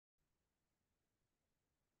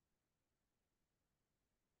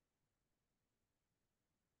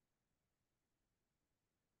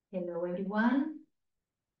Hello, everyone.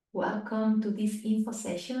 Welcome to this info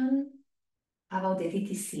session about the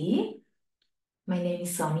TTC. My name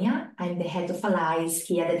is Sonia. I'm the head of Allies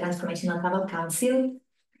here at the Transformational Travel Council.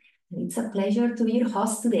 And it's a pleasure to be your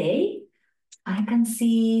host today. I can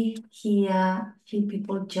see here a few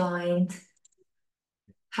people joined.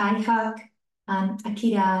 Hi, Huck, and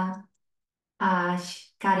Akira,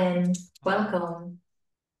 Ash, Karen, welcome.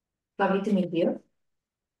 Lovely to meet you.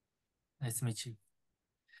 Nice to meet you.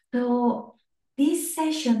 So this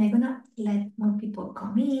session, I'm gonna let more people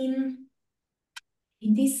come in.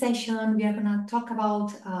 In this session, we are going to talk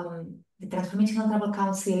about the Transformational Travel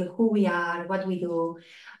Council, who we are, what we do.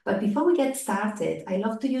 But before we get started, I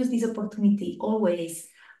love to use this opportunity always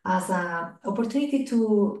as an opportunity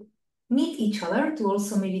to meet each other, to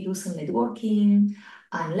also maybe do some networking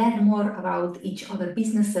and learn more about each other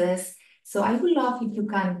businesses. So I would love if you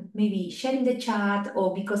can maybe share in the chat,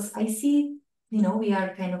 or because I see, we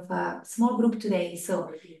are kind of a small group today.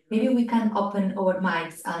 So maybe we can open our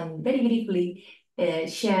mics and very briefly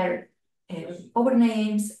share our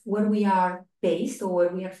names, where we are based or where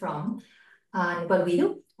we are from, and what we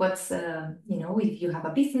do. What's, if you have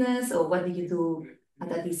a business or what do you do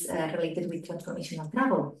that is related with transformational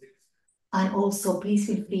travel. And also, please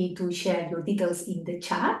feel free to share your details in the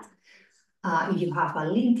chat. If you have a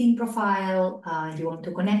LinkedIn profile, you want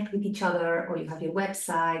to connect with each other, or you have your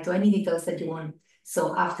website, or any details that you want.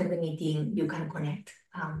 So after the meeting, you can connect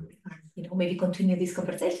and maybe continue this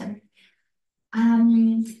conversation.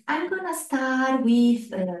 I'm gonna start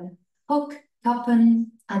with Hook, Toppen,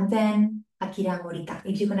 and then Akira Morita.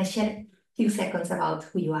 If you're gonna share a few seconds about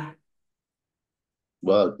who you are.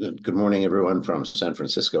 Well, good morning, everyone from San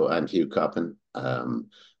Francisco. I'm Hugh Coppin.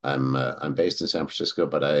 I'm based in San Francisco,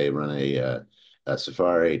 but I run a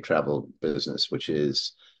safari travel business, which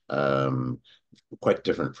is quite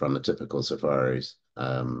different from the typical safaris.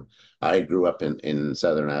 I grew up in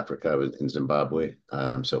Southern Africa, in Zimbabwe.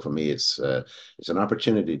 So for me, it's an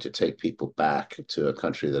opportunity to take people back to a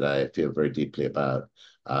country that I feel very deeply about,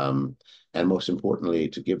 and most importantly,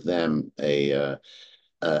 to give them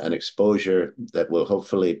an exposure that will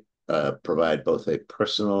hopefully provide both a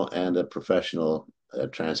personal and a professional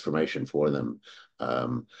transformation for them.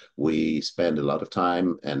 We spend a lot of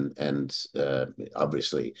time and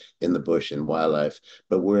obviously in the bush and wildlife,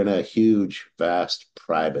 but we're in a huge, vast,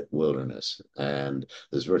 private wilderness, and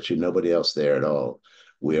there's virtually nobody else there at all.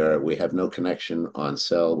 We have no connection on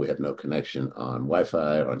cell, we have no connection on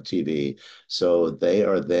Wi-Fi, on TV, so they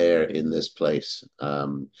are there in this place.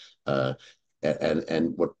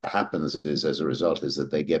 And what happens is, as a result, is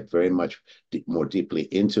that they get very much more deeply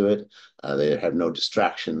into it. They have no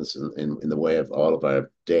distractions in the way of all of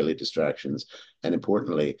our daily distractions. And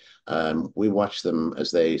importantly, we watch them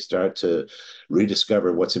as they start to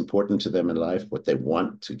rediscover what's important to them in life, what they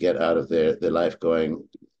want to get out of their life going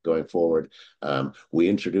forward. We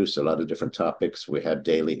introduce a lot of different topics. We have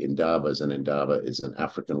daily indabas, and indaba is an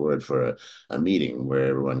African word for a meeting where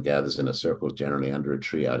everyone gathers in a circle, generally under a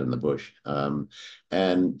tree out in the bush.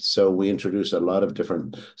 And so we introduce a lot of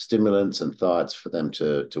different stimulants and thoughts for them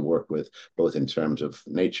to work with, both in terms of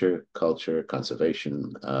nature, culture,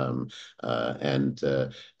 conservation, and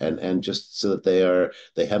just so that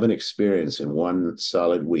they have an experience in one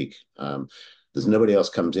solid week. There's nobody else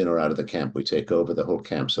comes in or out of the camp. We take over the whole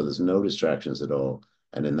camp, so there's no distractions at all.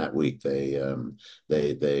 And in that week, it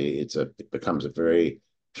becomes a very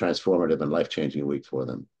transformative and life-changing week for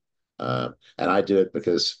them. And I do it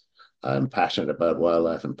because I'm passionate about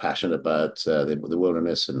wildlife. I'm passionate about the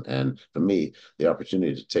wilderness, and for me, the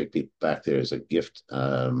opportunity to take people back there is a gift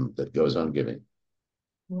that goes on giving.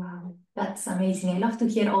 Wow, that's amazing. I love to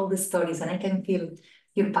hear all the stories, and I can feel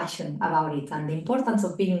your passion about it and the importance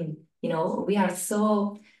of being, we are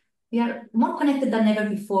more connected than ever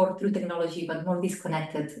before through technology, but more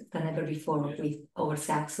disconnected than ever before with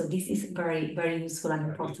ourselves. So this is very, very useful and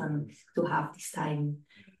important to have this time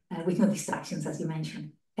with no distractions, as you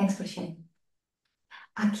mentioned. Thanks for sharing.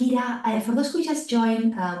 Akira, for those who just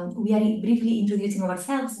joined, we are briefly introducing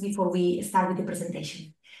ourselves before we start with the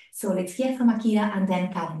presentation. So let's hear from Akira and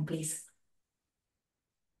then Karen, please.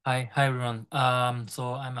 Hi everyone.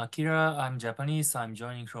 So I'm Akira. I'm Japanese. I'm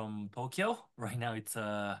joining from Tokyo. Right now it's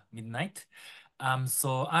midnight.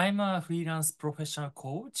 So I'm a freelance professional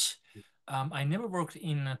coach. I never worked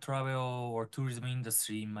in a travel or tourism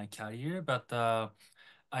industry in my career, but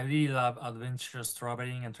I really love adventurous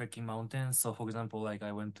traveling and trekking mountains. So for example, like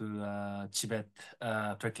I went to Tibet,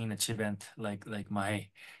 trekking the Tibet, like my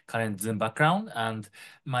current Zen background. And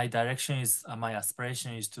my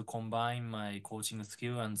aspiration is to combine my coaching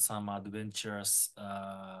skill and some adventurous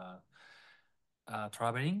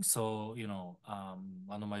traveling. So,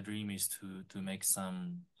 one of my dream is to make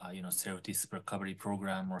some, self-discovery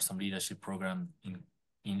program or some leadership program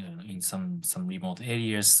in some remote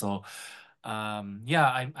areas. So,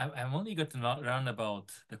 yeah, I'm only got to learn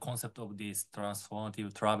about the concept of this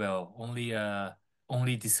transformative travel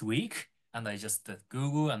only this week, and I just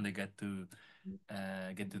Google and I get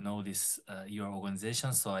to know this your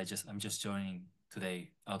organization. So I'm just joining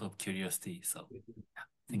today out of curiosity. So yeah,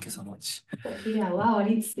 thank you so much. Yeah, wow,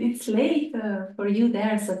 it's late for you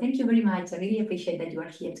there. So thank you very much. I really appreciate that you are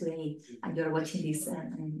here today and you're watching this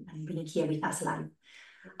and being here with us live.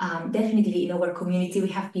 Definitely in our community, we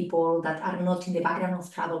have people that are not in the background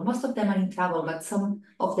of travel. Most of them are in travel, but some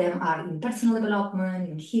of them are in personal development,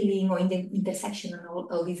 in healing, or in the intersection and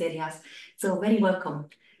all these areas. So very welcome.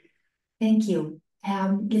 Thank you.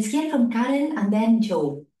 Let's hear from Karen and then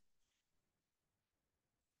Joe.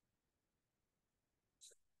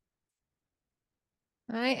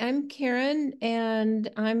 Hi, I'm Karen, and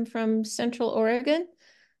I'm from Central Oregon.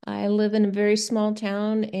 I live in a very small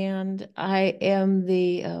town, and I am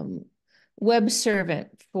the web servant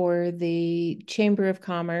for the Chamber of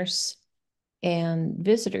Commerce and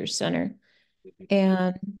Visitors Center.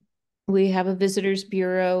 And we have a visitors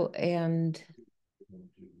bureau, and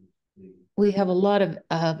we have a lot of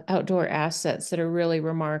outdoor assets that are really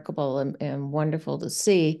remarkable and wonderful to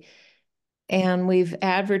see. And we've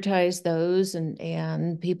advertised those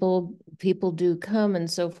and people do come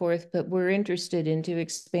and so forth, but we're interested into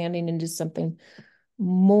expanding into something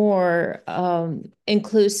more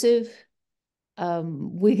inclusive.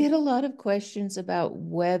 We get a lot of questions about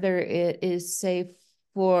whether it is safe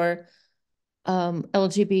for LGBTQ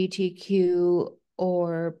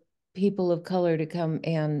or people of color to come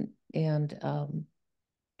and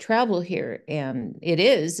travel here. And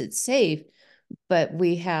it's safe, but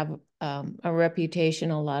we have a reputation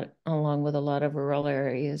along with a lot of rural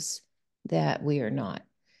areas that we are not.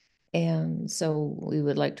 And so we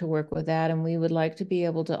would like to work with that, and we would like to be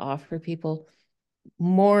able to offer people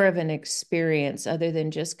more of an experience other than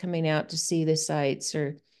just coming out to see the sights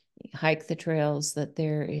or hike the trails, that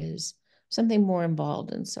there is something more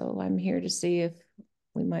involved. And so I'm here to see if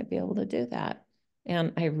we might be able to do that.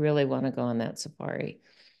 And I really want to go on that safari.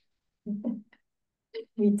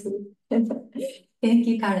 Me too. Thank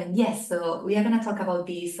you, Karen. Yes, so we are going to talk about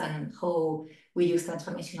this and how we use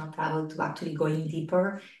transformational travel to actually go in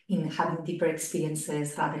deeper in having deeper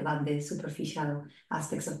experiences rather than the superficial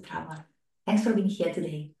aspects of travel. Thanks for being here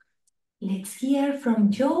today. Let's hear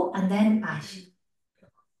from Joe and then Ash.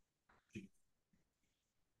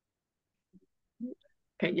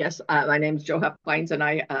 Okay, yes, my name is Joe Huffines, and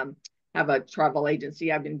I have a travel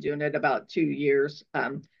agency. I've been doing it about 2 years.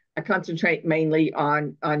 I concentrate mainly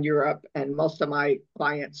on Europe, and most of my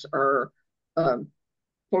clients are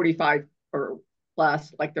 45 or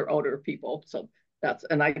less, like they're older people. So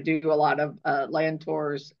and I do a lot of land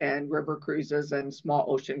tours and river cruises and small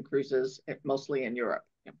ocean cruises, mostly in Europe.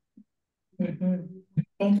 Yeah.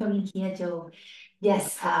 Thanks for being here, Joe.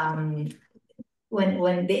 Yes,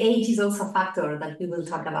 when the age is also a factor that we will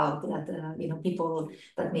talk about, that people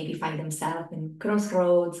that maybe find themselves in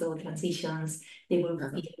crossroads or transitions, they will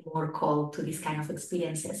be more called to this kind of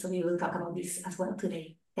experiences. So we will talk about this as well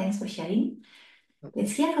today. Thanks for sharing.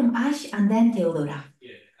 Let's hear from Ash and then Theodora.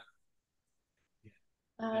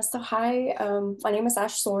 So hi, my name is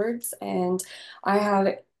Ash Swords, and I have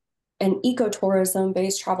an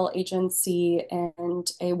ecotourism-based travel agency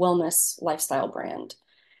and a wellness lifestyle brand.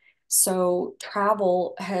 So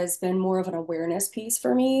travel has been more of an awareness piece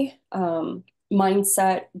for me,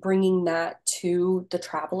 mindset, bringing that to the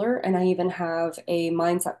traveler. And I even have a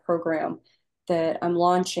mindset program that I'm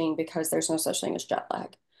launching because there's no such thing as jet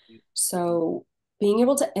lag. So being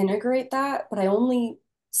able to integrate that, but I only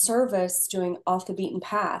service doing off the beaten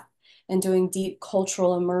path and doing deep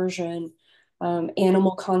cultural immersion,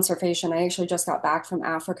 animal conservation. I actually just got back from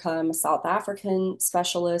Africa. I'm a South African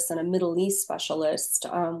specialist and a Middle East specialist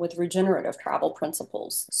with regenerative travel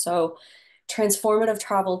principles. So transformative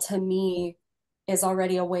travel to me is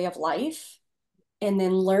already a way of life. And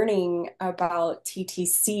then learning about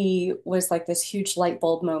TTC was like this huge light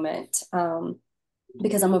bulb moment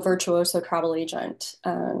because I'm a virtuoso travel agent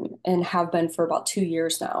and have been for about 2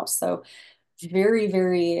 years now. So very,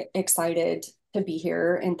 very excited to be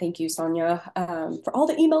here. And thank you, Sonia, for all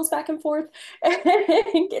the emails back and forth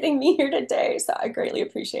and getting me here today. So I greatly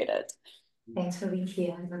appreciate it. Thanks for being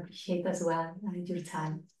here. I appreciate as well your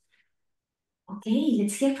time. Okay,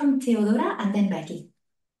 let's hear from Theodora and then Becky.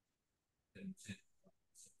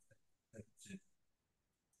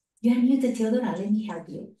 You're muted, Theodora. Let me help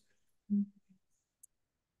you.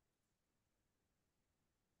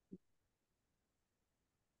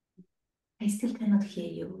 I still cannot hear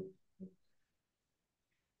you.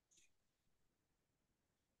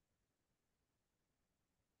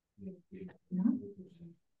 No?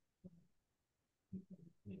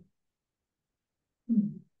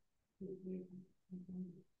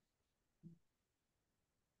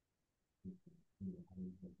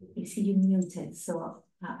 I see you muted, so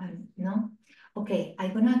no? Okay,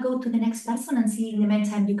 I'm gonna go to the next person and see in the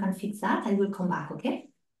meantime you can fix that. I will come back, okay?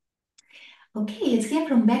 Okay, let's hear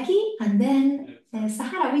from Becky and then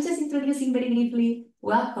Sahara. We're just introducing very briefly,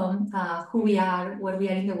 welcome, who we are, where we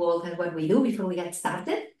are in the world and what we do before we get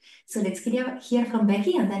started. So let's hear from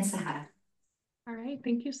Becky and then Sahara. All right,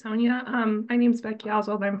 thank you, Sonia. My name is Becky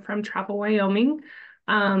Oswald. I'm from Travel, Wyoming.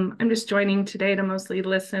 I'm just joining today to mostly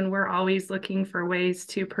listen. We're always looking for ways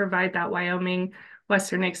to provide that Wyoming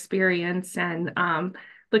Western experience and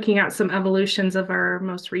looking at some evolutions of our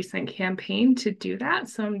most recent campaign to do that.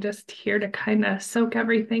 So I'm just here to kind of soak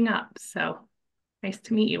everything up. So nice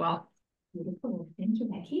to meet you all. Beautiful. Thank you,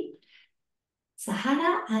 Becky.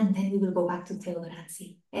 Sahara, and then we will go back to Theodora and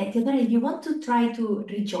see. Theodora, if you want to try to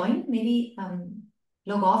rejoin, maybe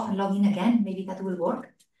log off and log in again, maybe that will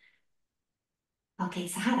work. Okay,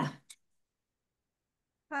 Sahara.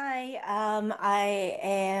 Hi, I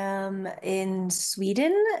am in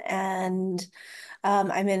Sweden and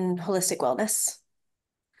I'm in holistic wellness.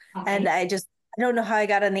 Okay. And I don't know how I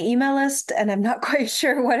got on the email list and I'm not quite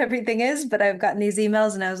sure what everything is, but I've gotten these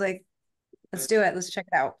emails and I was like, let's do it. Let's check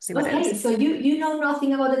it out. See what it Okay, is. so you know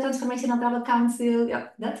nothing about the Transformational Travel Council. Yeah,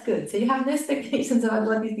 that's good. So you have no expectations about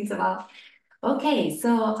what this is about. Okay,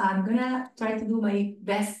 so I'm gonna try to do my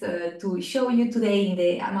best to show you today in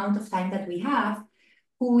the amount of time that we have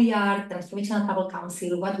who we are, Transformational Travel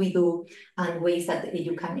Council, what we do, and ways that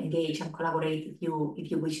you can engage and collaborate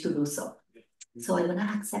if you wish to do so. So I'm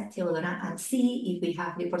gonna accept Theodora and see if we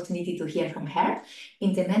have the opportunity to hear from her.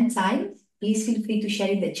 In the meantime, please feel free to share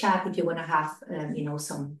in the chat if you wanna have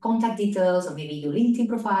some contact details or maybe your LinkedIn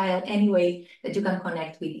profile, any way that you can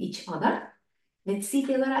connect with each other. Let's see,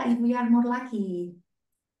 Theodora, if we are more lucky.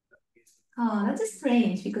 Oh, that's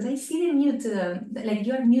strange because I see the mute, like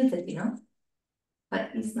you're muted, but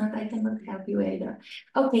it's not, I cannot help you either.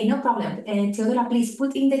 Okay, no problem. Theodora, please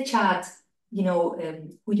put in the chat,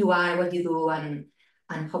 who you are, what you do, and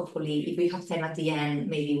hopefully if we have time at the end,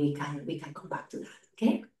 maybe we can come back to that,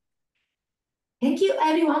 okay? Thank you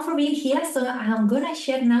everyone for being here. So I'm gonna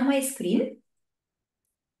share now my screen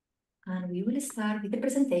and we will start with the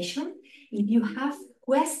presentation. If you have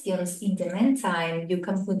questions in the meantime, you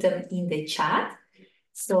can put them in the chat.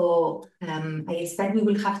 So I expect we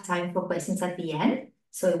will have time for questions at the end.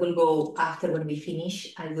 So it will go after when we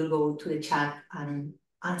finish, I will go to the chat and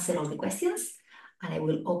answer all the questions. And I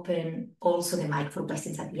will open also the mic for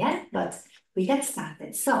questions at the end, but we get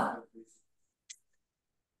started. So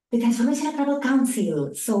the Transformational Travel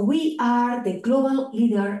Council. So we are the global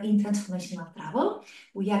leader in transformational travel.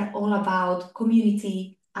 We are all about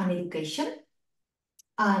community and education.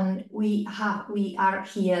 And we are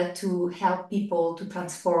here to help people to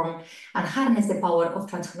transform and harness the power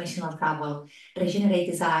of transformational travel,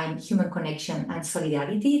 regenerate design, human connection, and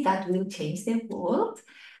solidarity that will change the world.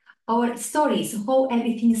 Our stories, how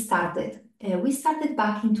everything started. We started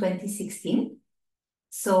back in 2016.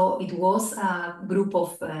 So it was a group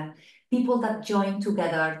of people that joined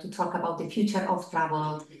together to talk about the future of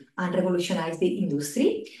travel and revolutionize the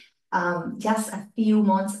industry. Just a few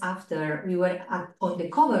months after, we were on the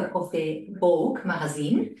cover of the Vogue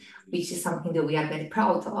magazine, which is something that we are very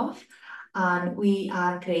proud of. And we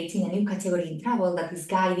are creating a new category in travel that is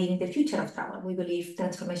guiding the future of travel. We believe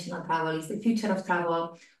transformational travel is the future of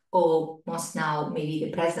travel, or most now, maybe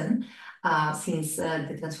the present, since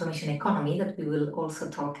the transformation economy that we will also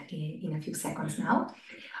talk in a few seconds now.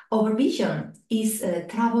 Our vision is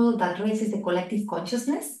travel that raises the collective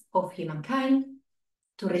consciousness of humankind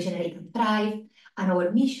to regenerate and thrive. And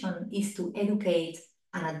our mission is to educate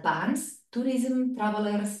and advance tourism,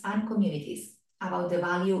 travelers, and communities about the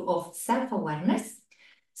value of self-awareness.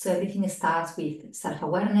 So everything starts with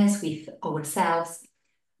self-awareness, with ourselves,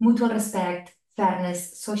 mutual respect,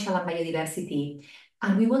 fairness, social and biodiversity.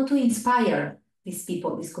 And we want to inspire these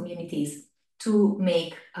people, these communities, to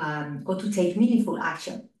make or to take meaningful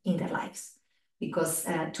action in their lives. Because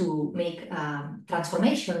to make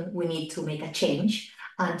transformation, we need to make a change.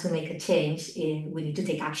 And to make a change, we need to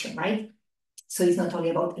take action, right? So it's not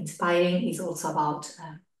only about inspiring, it's also about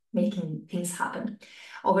making things happen.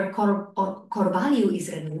 Our core value is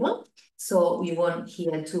renewal. So we want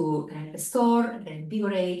here to restore,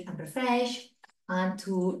 reinvigorate, and refresh, and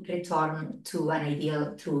to return to an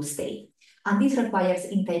ideal true state. And this requires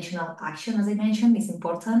intentional action, as I mentioned. It's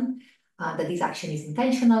important that this action is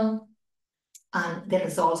intentional, And the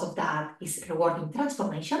result of that is rewarding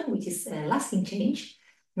transformation, which is a lasting change,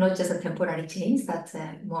 not just a temporary change that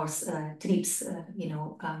most trips,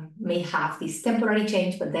 may have this temporary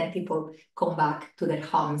change, but then people come back to their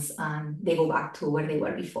homes and they go back to where they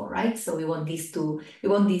were before, right? So we want this to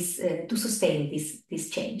sustain this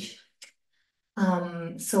change.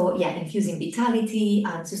 So yeah, infusing vitality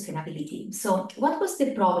and sustainability. So what was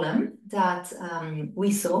the problem that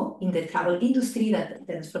we saw in the travel industry that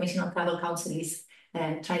the Transformational Travel Council is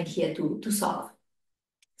trying here to solve?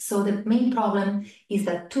 So the main problem is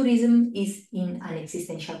that tourism is in an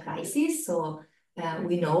existential crisis. So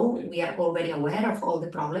we are already aware of all the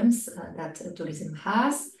problems that tourism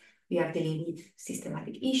has. We are dealing with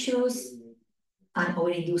systematic issues, and our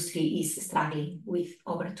industry is struggling with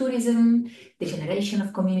over-tourism, the generation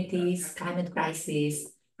of communities, climate crisis,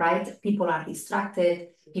 right? People are distracted,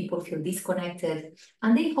 people feel disconnected,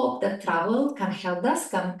 and they hope that travel can help us,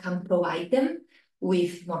 can provide them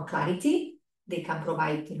with more clarity. They can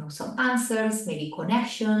provide, some answers, maybe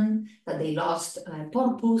connection, that they lost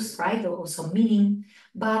purpose, right, or some meaning.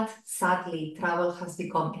 But sadly, travel has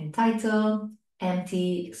become entitled,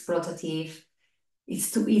 empty, exploitative.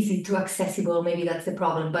 It's too easy, too accessible. Maybe that's the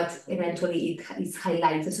problem, but eventually it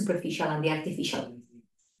highlights the superficial and the artificial.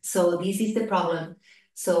 So this is the problem.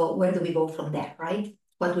 So where do we go from there, right?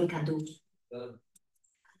 What we can do?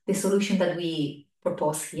 The solution that we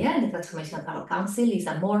propose here in the Transformational Travel Council is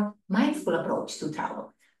a more mindful approach to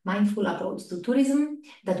travel, mindful approach to tourism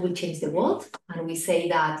that will change the world. And we say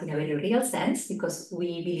that in a very real sense, because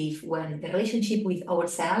we believe when the relationship with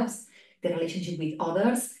ourselves, the relationship with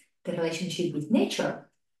others, the relationship with nature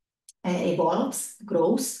evolves,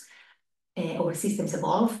 grows, our systems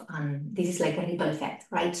evolve, and this is like a ripple effect,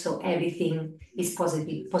 right? So everything is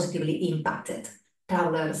positively impacted,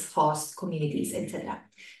 travelers, hosts, communities, etc.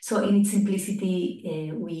 So in its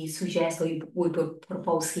simplicity, we suggest, or we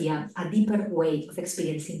propose here, a deeper way of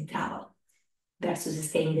experiencing travel versus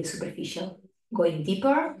staying in the superficial, going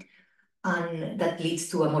deeper. And that leads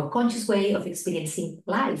to a more conscious way of experiencing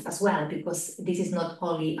life as well, because this is not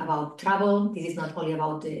only about travel, this is not only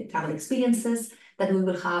about the travel experiences that we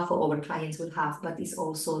will have or our clients will have, but it's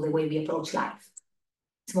also the way we approach life.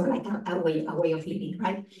 It's more like a way of living,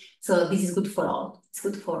 right? So this is good for all. It's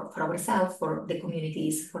good for ourselves, for the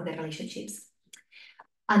communities, for the relationships.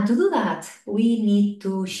 And to do that, we need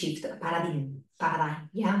to shift the paradigm,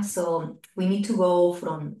 yeah? So we need to go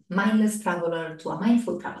from mindless traveler to a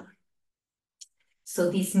mindful traveler. So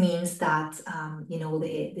this means that,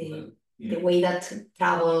 the way that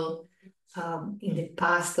travel in the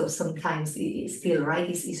past or sometimes is still, right,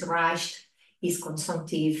 is rushed, is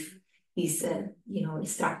consumptive, is,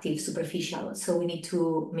 extractive, superficial. So we need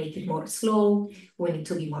to make it more slow. We need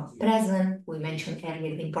to be more present. We mentioned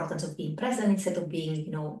earlier the importance of being present instead of being,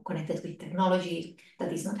 connected with technology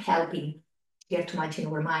that is not helping. We are too much in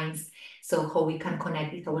our minds. So how we can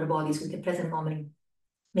connect with our bodies, with the present moment,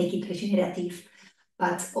 make it regenerative.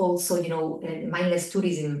 But also, mindless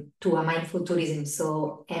tourism to a mindful tourism.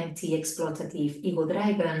 So empty, exploitative,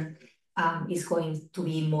 ego-driven needs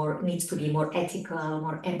to be more ethical,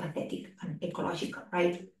 more empathetic and ecological,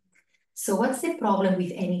 right? So what's the problem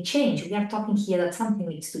with any change? We are talking here that something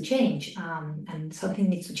needs to change, and something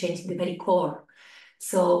needs to change in the very core.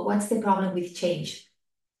 So what's the problem with change?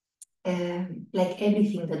 Like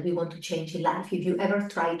everything that we want to change in life, if you ever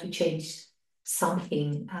try to change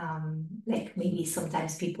something, like maybe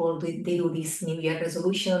sometimes people they do these New Year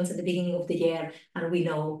resolutions at the beginning of the year, and we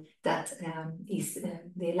know that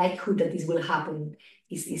the likelihood that this will happen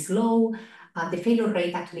is low. The failure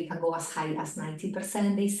rate actually can go as high as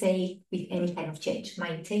 90%, they say, with any kind of change.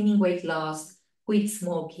 Maintaining weight loss, quit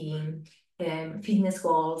smoking, fitness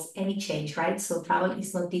goals, any change, right? So travel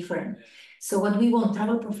is not different. So what we want,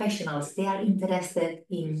 travel professionals, they are interested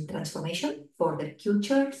in transformation for their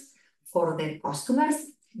cultures, for their customers,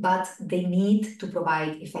 but they need to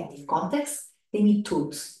provide effective context. They need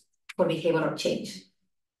tools for behavioral change.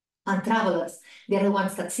 And travelers, they're the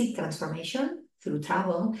ones that seek transformation through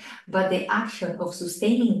travel, but the action of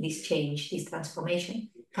sustaining this change, this transformation,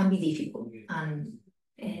 can be difficult. And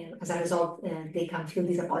as a result, they can feel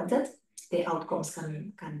disappointed. The outcomes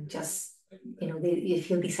can just, they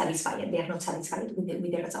feel dissatisfied. They are not satisfied with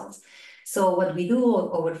the results. So what we do,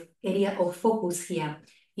 our area of focus here,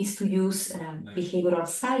 is to use behavioral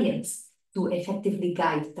science to effectively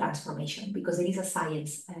guide transformation, because there is a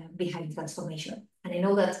science behind transformation. And I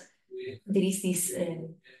know that there is this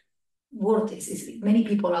word, many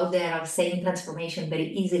people out there are saying transformation very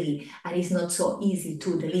easily, and it's not so easy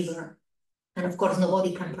to deliver. And of course,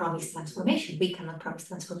 nobody can promise transformation. We cannot promise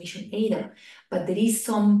transformation either. But there is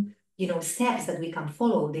some, steps that we can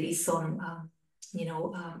follow. There is some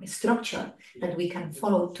structure that we can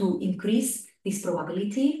follow to increase this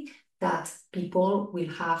probability that people will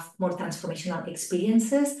have more transformational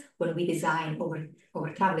experiences when we design our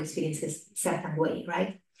travel experiences certain way,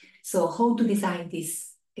 right? So how to design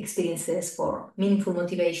these experiences for meaningful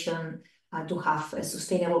motivation, to have a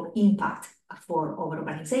sustainable impact for our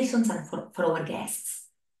organizations and for our guests.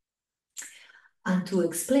 And to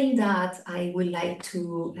explain that, I would like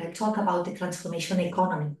to talk about the transformation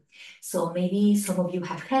economy. So maybe some of you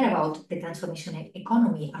have heard about the transformation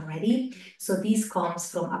economy already. So this comes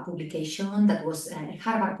from a publication that was a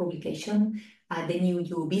Harvard publication, The New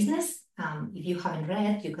You Business. If you haven't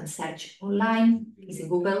read, you can search online, it's in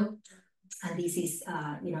Google. And this is,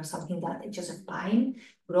 something that Joseph Pine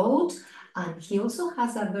wrote. And he also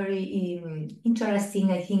has a very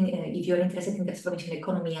interesting, I think, if you're interested in transformation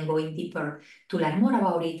economy and going deeper to learn more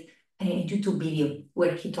about it, YouTube video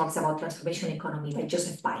where he talks about transformation economy by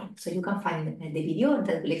Joseph Pine. So you can find the video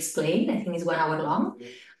that will explain, I think it's 1 hour long.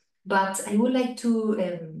 But I would like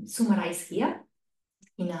to summarize here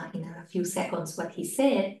in a few seconds what he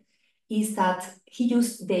said is that he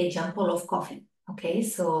used the example of coffee. Okay,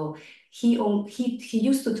 so he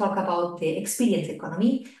used to talk about the experience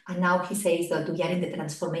economy, and now he says that we are in the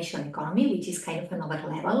transformation economy, which is kind of another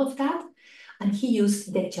level of that. And he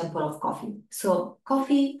used the example of coffee. So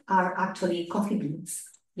coffee are actually coffee beans.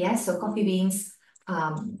 Yes, so coffee beans,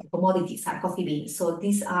 commodities are coffee beans. So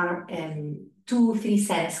these are 2-3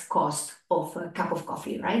 cents cost of a cup of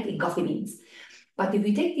coffee, right, in coffee beans. But if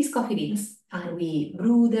we take these coffee beans and we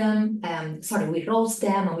brew them, we roast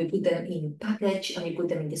them and we put them in package and we put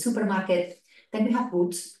them in the supermarket, then we have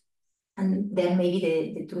goods. And then maybe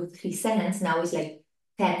the 2-3 cents now is like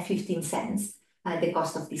 10-15 cents, the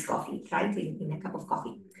cost of this coffee, right, in a cup of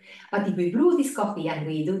coffee. But if we brew this coffee and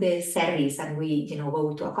we do the service and we,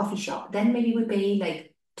 go to a coffee shop, then maybe we pay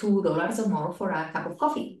like $2 or more for a cup of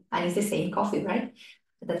coffee. And it's the same coffee, right,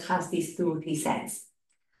 that has these 2-3 cents.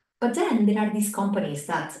 But then there are these companies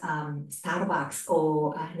that Starbucks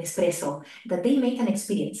or Nespresso, that they make an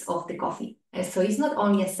experience of the coffee. So it's not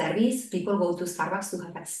only a service, people go to Starbucks to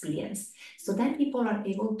have experience. So then people are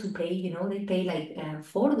able to pay, they pay like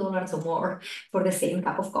 $4 or more for the same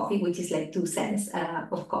cup of coffee, which is like 2 cents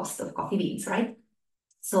of cost of coffee beans, right?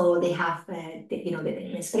 So they have, the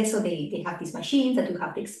Nespresso, they have these machines that you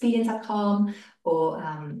have the experience at home, or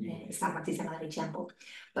Starbucks is another example.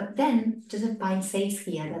 But then Joseph Pine says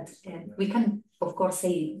here that we can, of course,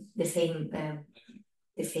 say the same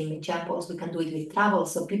examples. We can do it with travel.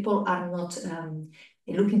 So people are not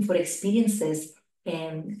looking for experiences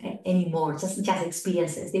anymore, just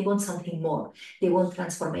experiences. They want something more. They want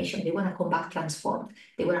transformation. They want to come back transformed.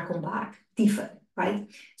 They want to come back different. Right?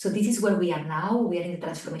 So this is where we are now. We are in the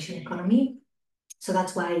transformation economy. So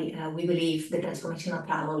that's why we believe the transformational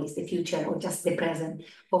travel is the future or just the present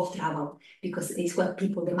of travel, because it's what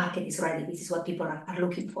people, the market is ready. This is what people are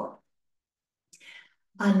looking for.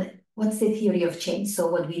 And what's the theory of change? So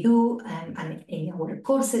what we do, and in our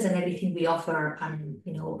courses and everything we offer,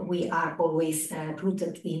 we are always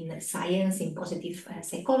rooted in science, in positive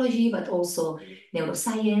psychology, but also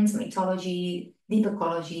neuroscience, mythology, deep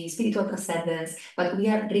ecology, spiritual transcendence, but we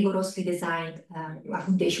are rigorously designed a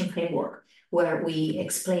foundation framework where we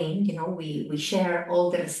explain, we share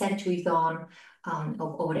all the research we've done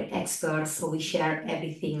of our experts, so we share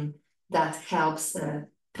everything that helps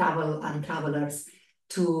travel and travelers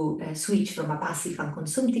to switch from a passive and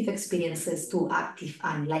consumptive experiences to active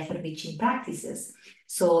and life-enriching practices.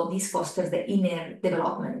 So this fosters the inner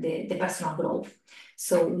development, the personal growth.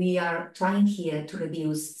 So we are trying here to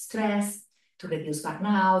reduce stress, to reduce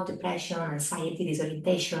burnout, depression, anxiety,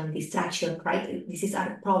 disorientation, distraction, right? These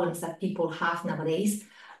are problems that people have nowadays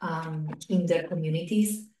in their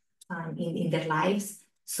communities, in their lives.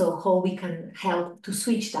 So how we can help to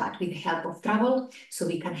switch that with the help of travel, so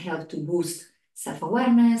we can help to boost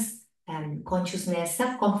self-awareness and consciousness.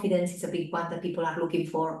 Self-confidence is a big one that people are looking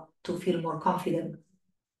for to feel more confident.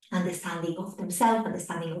 Understanding of themselves,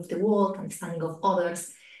 understanding of the world, understanding of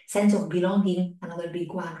others, sense of belonging, another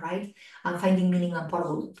big one, right? And finding meaning and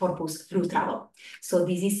purpose through travel. So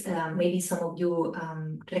this is, maybe some of you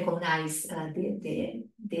recognize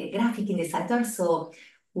the graphic in the center. So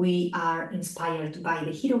we are inspired by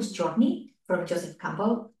the hero's journey from Joseph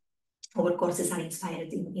Campbell. Our courses are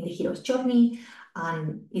inspired in the hero's journey,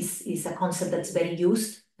 and is a concept that's very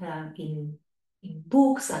used in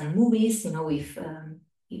books and movies.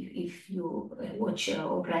 If you watch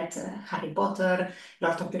or read Harry Potter,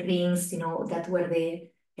 Lord of the Rings, that where the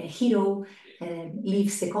hero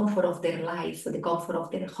leaves the comfort of their life, the comfort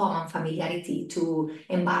of their home and familiarity to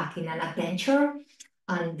embark in an adventure,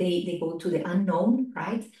 and they go to the unknown,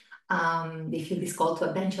 right? They feel this call to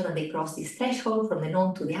adventure and they cross this threshold from the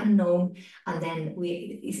known to the unknown. And then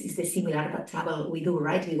it's the similar travel we do,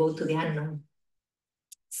 right? We go to the unknown.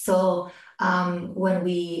 So when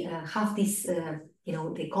we have this,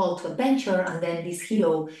 the call to adventure, and then this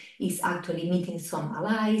hero is actually meeting some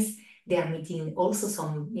allies, they are meeting also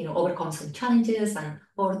some, overcome some challenges and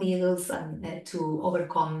ordeals and to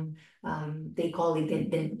overcome, they call it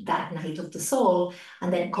the dark night of the soul,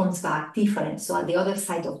 and then comes back different. So at the other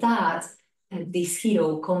side of that, this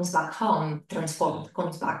hero comes back home, transformed,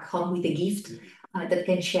 comes back home with a gift that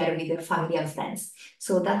can share with their family and friends.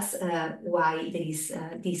 So that's why there is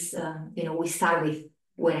this, we start with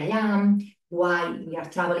where I am, why we are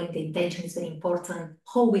traveling, the intention is very important,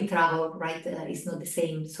 how we travel, right, is not the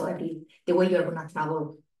same. So the way you're gonna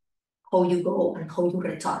travel, how you go and how you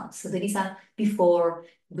return. So there is a before,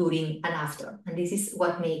 during, and after. And this is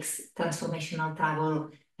what makes transformational travel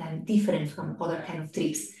different from other kind of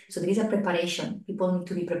trips. So there is a preparation. People need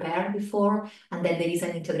to be prepared before, and then there is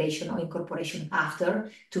an integration or incorporation after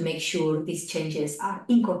to make sure these changes are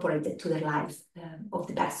incorporated to the life of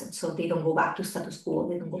the person. So they don't go back to status quo,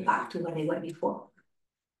 they don't go back to where they were before.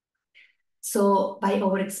 So by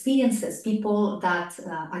our experiences, people that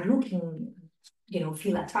are looking,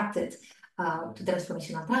 feel attracted to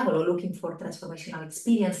transformational travel or looking for transformational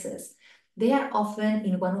experiences, they are often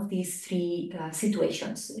in one of these three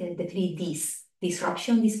situations, the three Ds: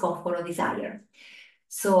 disruption, discomfort, or desire.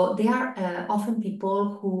 So they are often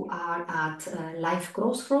people who are at life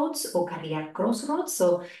crossroads or career crossroads.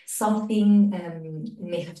 So something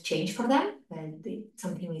may have changed for them.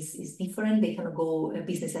 Something is different. They cannot go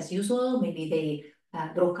business as usual. Maybe they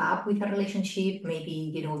broke up with a relationship.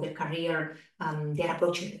 Maybe, their career, they're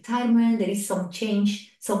approaching retirement. There is some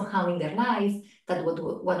change somehow in their life that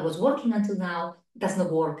what was working until now does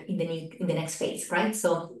not work in the next phase, right?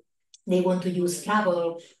 So they want to use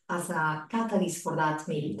travel as a catalyst for that,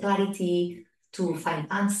 maybe clarity, to find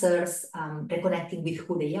answers, reconnecting with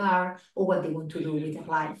who they are or what they want to do with their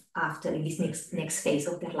life after in this next phase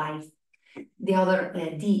of their life. The other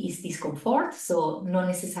D is discomfort. So not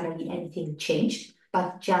necessarily anything changed,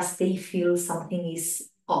 but just they feel something is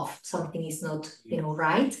off, something is not,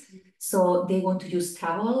 right. So they want to use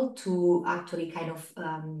travel to actually kind of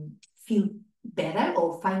feel better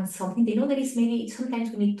or find something. They know there is maybe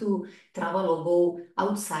sometimes we need to travel or go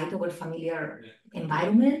outside our familiar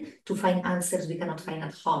environment to find answers we cannot find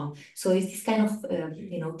at home. So it's this kind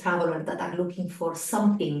of traveler that are looking for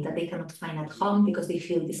something that they cannot find at home because they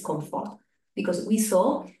feel discomfort. Because we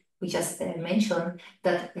just mentioned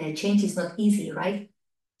that change is not easy, right?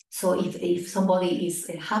 So if somebody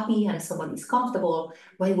is happy and somebody is comfortable,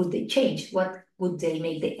 why would they change? What would they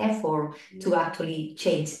make the effort to actually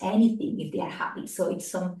change anything if they are happy? So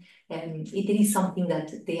it's it is something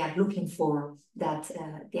that they are looking for, that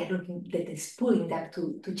that is pulling them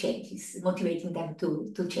to change, is motivating them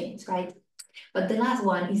to change, right? But the last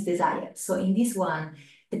one is desire. So in this one,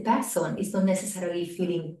 the person is not necessarily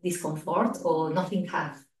feeling discomfort or nothing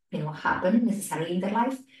have happened necessarily in their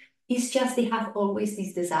life. It's just they have always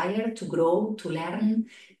this desire to grow, to learn,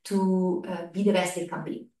 to be the best they can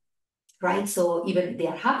be, right? So even they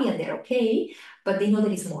are happy and they're okay, but they know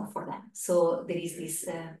there is more for them. So there is this,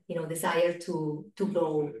 desire to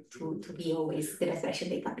grow, to be always the best version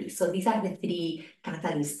they can be. So these are the three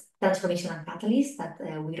catalysts, transformational catalysts that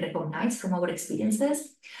we recognize from our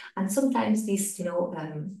experiences. And sometimes this,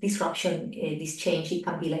 disruption, this change, it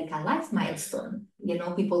can be like a life milestone.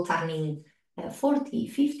 People turning 40,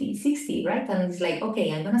 50, 60, right? And it's like,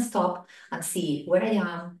 okay, I'm gonna stop and see where I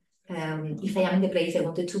am. If I am in the place I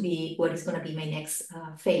wanted to be, what is going to be my next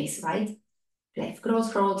phase, right? Life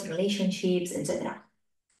crossroads, relationships, etc.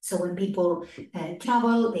 So when people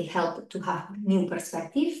travel, they help to have new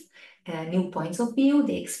perspective, new points of view.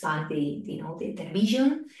 They expand their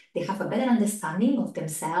vision. They have a better understanding of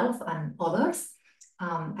themselves and others.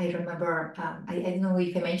 I remember, I don't know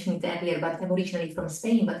if I mentioned it earlier, but I'm originally from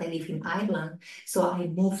Spain, but I live in Ireland. So I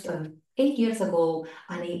moved 8 years ago,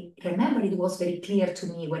 and I remember it was very clear to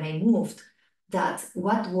me when I moved that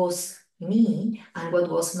what was me and what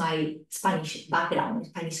was my Spanish background,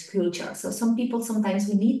 Spanish culture. So some people, sometimes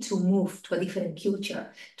we need to move to a different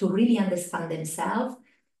culture to really understand themselves,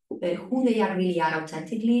 who they really are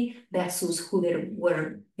authentically versus who they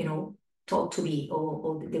were, taught to be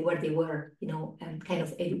or where they were, kind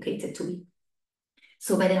of educated to be.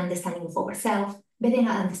 So better understanding of ourselves, better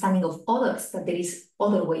understanding of others, that there is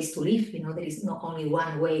other ways to live. There is not only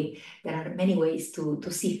one way. There are many ways to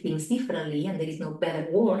see things differently, and there is no better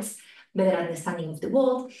words. Better understanding of the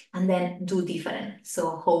world, and then do different.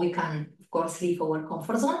 So how we can course, leave our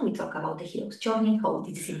comfort zone. We talk about the hero's journey, how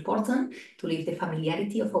this is important to leave the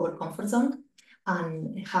familiarity of our comfort zone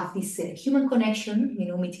and have this human connection,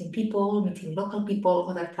 meeting people, meeting local people,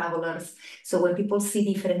 other travelers. So when people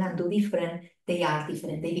see different and do different, they are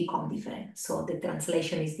different, they become different. So the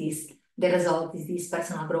translation is this, the result is this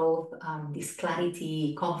personal growth, this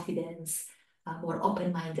clarity, confidence, more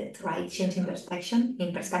open-minded, right? Change in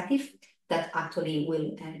perspective that actually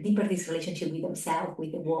will deepen this relationship with themselves,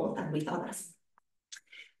 with the world, and with others.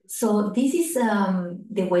 So this is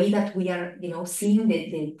the way that we are, seeing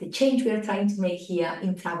the change we are trying to make here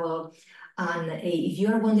in travel. And if you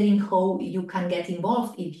are wondering how you can get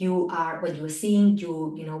involved, if you are what you are seeing,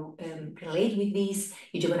 relate with this,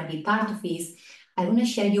 if you're going to be part of this, I want to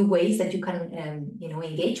share you ways that you can,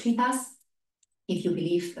 engage with us. If you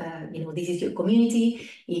believe, this is your community,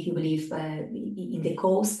 if you believe in the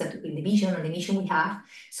cause, that in the vision and the mission we have.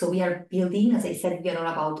 So we are building, as I said, we are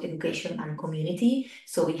all about education and community.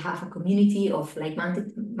 So we have a community of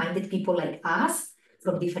like-minded people like us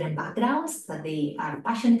from different backgrounds that they are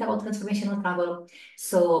passionate about transformational travel.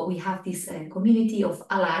 So we have this community of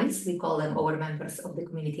allies. We call them, our members of the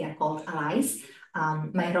community are called allies.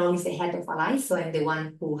 My role is the head of allies, so I'm the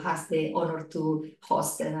one who has the honor to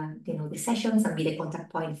host, the sessions and be the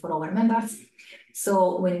contact point for our members.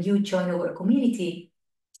 So when you join our community,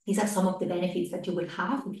 these are some of the benefits that you will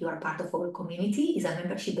have if you are part of our community. It's a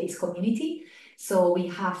membership-based community. So we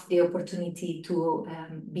have the opportunity to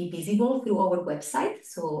be visible through our website.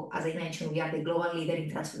 So as I mentioned, we are the global leader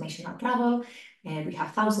in transformational travel. And we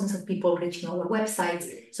have thousands of people reaching our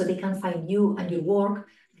websites, so they can find you and your work,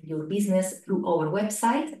 your business through our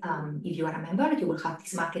website. If you are a member, you will have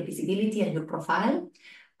this market visibility and your profile.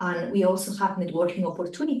 And we also have networking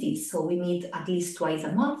opportunities. So we meet at least twice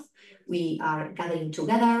a month. We are gathering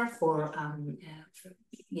together for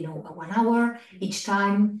 1 hour each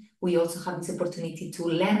time. We also have this opportunity to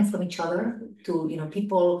learn from each other.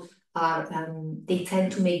 People are they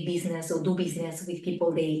tend to make business or do business with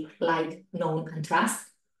people they like, know, and trust.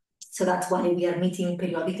 So that's why we are meeting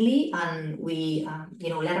periodically, and we,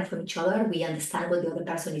 learn from each other. We understand what the other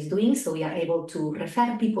person is doing, so we are able to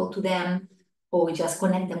refer people to them, or just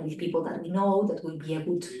connect them with people that we know that will be a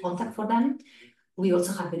good contact for them. We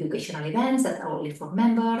also have educational events that are only for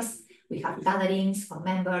members. We have gatherings for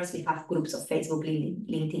members. We have groups of Facebook,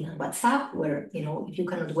 LinkedIn, and WhatsApp, where, if you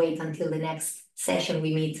cannot wait until the next session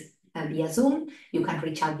we meet via Zoom, you can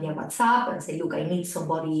reach out via WhatsApp and say, look, I need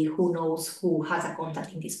somebody who knows who has a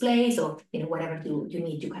contact in this place, or whatever you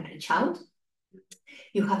need, you can reach out.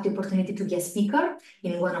 You have the opportunity to be a speaker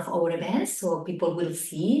in one of our events, so people will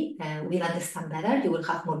see, will understand better, you will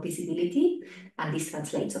have more visibility, and this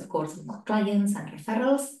translates, of course, in more clients and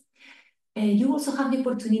referrals. You also have the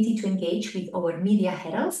opportunity to engage with our media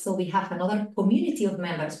heralds. So we have another community of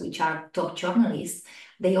members, which are top journalists.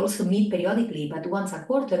 They also meet periodically, but once a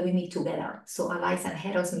quarter we meet together. So allies and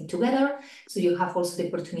heralds meet together. So you have also the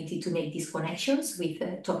opportunity to make these connections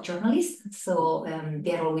with top journalists. So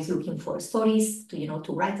they are always looking for stories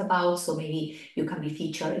to write about. So maybe you can be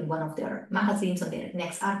featured in one of their magazines or their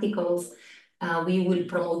next articles. We will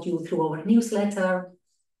promote you through our newsletter.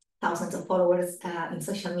 Thousands of followers in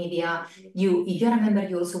social media. If you're a member,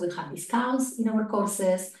 you also will have discounts in our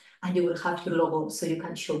courses, and you will have your logo so you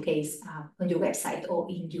can showcase on your website or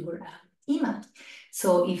in your email.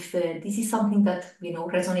 So if this is something that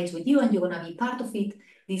resonates with you and you want to be part of it,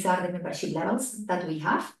 these are the membership levels that we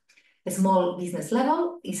have. The small business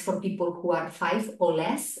level is for people who are 5 or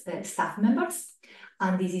less staff members.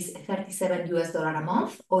 And this is $37 a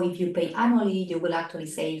month, or if you pay annually, you will actually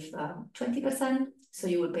save 20%. So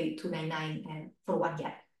you will pay $299 for 1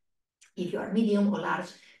 year. If you are medium or large,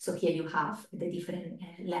 so here you have the different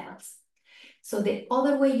levels. So the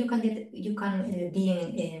other way you can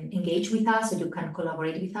be engaged with us, or you can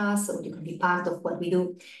collaborate with us, or you can be part of what we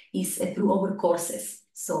do, is through our courses.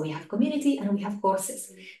 So we have community and we have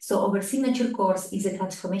courses. So our signature course is a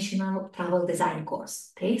transformational travel design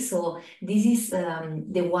course. Okay, so this is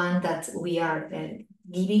the one that we are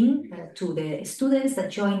giving to the students that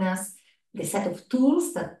join us, the set of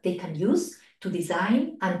tools that they can use to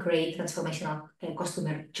design and create transformational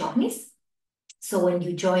customer journeys. So when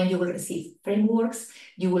you join, you will receive frameworks,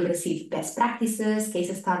 you will receive best practices,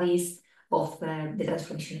 case studies of the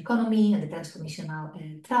transformation economy and the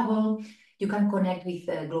transformational travel. You can connect with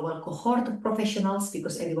a global cohort of professionals,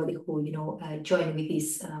 because everybody who join with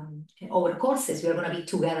these our courses, we are going to be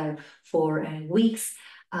together for weeks.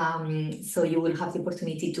 So you will have the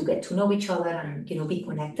opportunity to get to know each other and be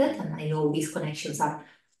connected. And I know these connections are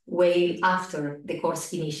way after the course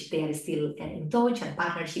finish, they are still in touch, and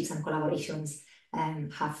partnerships and collaborations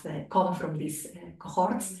have come from these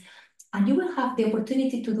cohorts. And you will have the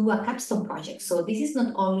opportunity to do a capstone project. So this is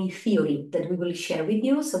not only theory that we will share with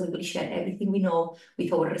you. So we will share everything we know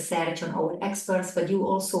with our research and our experts, but you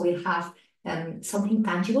also will have something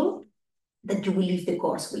tangible that you will leave the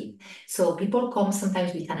course with. So people come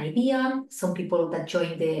sometimes with an idea. Some people that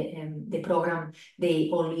join the program, they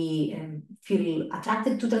only feel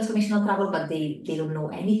attracted to transformational travel, but they don't know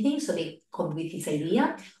anything. So they come with this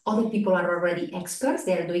idea. Other people are already experts.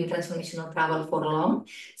 They are doing transformational travel for long.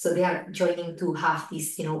 So they are joining to have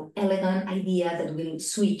this, elegant idea that will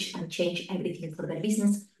switch and change everything for their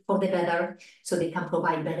business for the better, so they can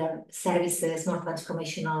provide better services, more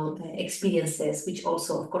transformational experiences, which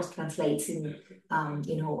also, of course, translates in,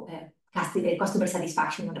 customer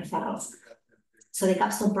satisfaction and referrals. So the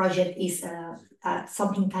capstone project is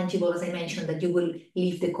something tangible, as I mentioned, that you will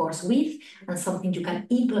leave the course with, and something you can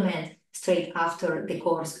implement straight after the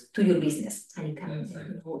course to your business. And you can,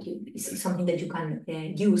 it's something that you can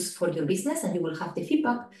use for your business, and you will have the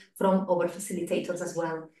feedback from our facilitators as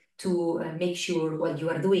well, to make sure what you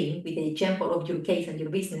are doing with the example of your case and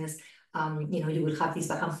your business, you will have this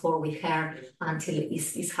back and forth with her until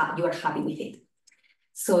you are happy with it.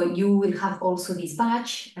 So you will have also this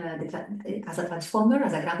badge as a transformer,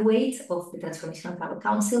 as a graduate of the Transformational Travel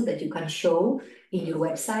Council, that you can show in your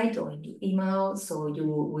website or in your email. So you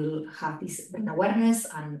will have this brand awareness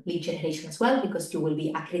and lead generation as well, because you will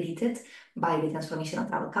be accredited by the Transformational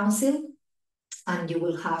Travel Council. And you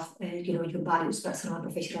will have, your values, personal and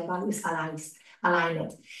professional values aligned.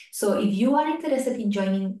 So if you are interested in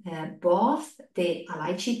joining both the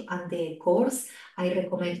allyship and the course, I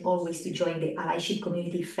recommend always to join the allyship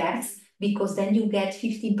community first, because then you get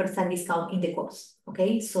 15% discount in the course,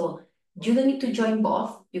 okay? So you don't need to join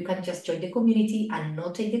both. You can just join the community and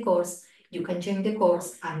not take the course. You can join the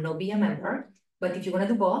course and not be a member. But if you want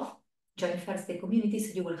to do both, join first the community,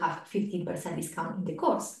 so you will have 15% discount in the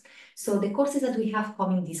course. So the courses that we have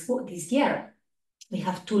coming this year, we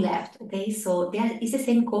have 2 left, okay? So there is the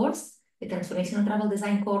same course, the Transformational Travel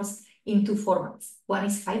Design course, in 2 formats. One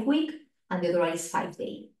is 5-week and the other one is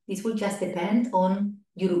 5-day. This will just depend on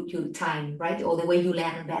your time, right? Or the way you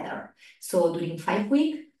learn better. So during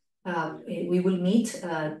 5-week, we will meet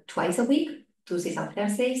twice a week, Tuesdays and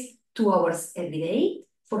Thursdays, 2 hours every day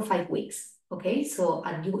for 5 weeks. Okay, so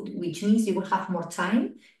which means you will have more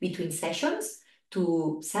time between sessions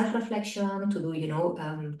to self-reflection, to do,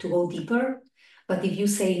 to go deeper. But if you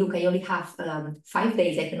say, look, I only have 5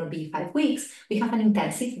 days, I cannot be 5 weeks, we have an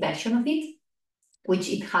intensive version of it, which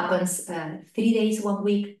it happens 3 days 1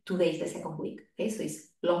 week, 2 days the second week. Okay, so it's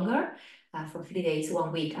longer for 3 days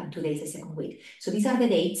 1 week and 2 days the second week. So these are the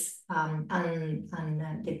dates and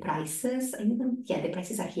the prices. The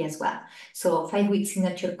prices are here as well. So 5-week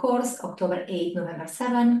signature course, October 8, November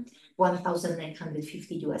 7,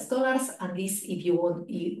 $1,950. And this, if you want,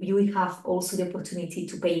 you will have also the opportunity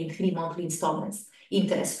to pay in 3 monthly installments,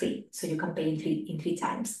 interest-free. So you can pay in three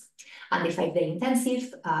times. And the 5-day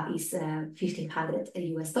intensive is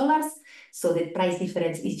 $1,500. So the price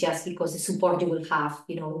difference is just because the support you will have,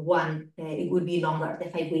 it will be longer. The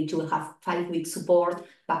 5 weeks, you will have 5-week support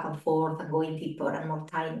back and forth and going deeper and more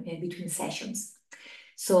time between sessions.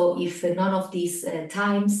 So if none of these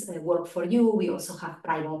times work for you, we also have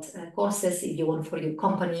private courses if you want for your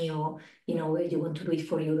company, or if you want to do it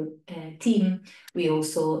for your team. We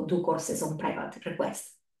also do courses on private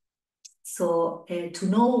request. So to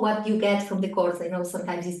know what you get from the course, I know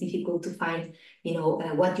sometimes it's difficult to find,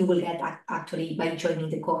 what you will get actually by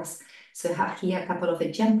joining the course. So I have here a couple of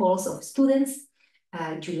examples of students.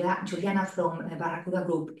 Juliana from Barracuda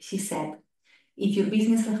Group, she said, if your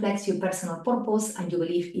business reflects your personal purpose and you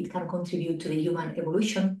believe it can contribute to the human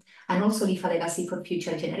evolution and also leave a legacy for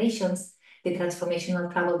future generations, the Transformational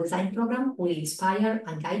Travel Design Program will inspire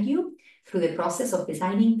and guide you through the process of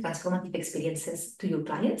designing transformative experiences to your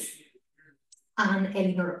clients. And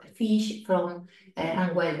Eleanor Fish from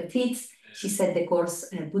Wild Retreats, she said the course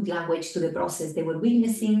put language to the process they were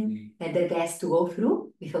witnessing their guests to go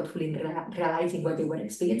through without fully realizing what they were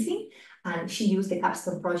experiencing. And she used the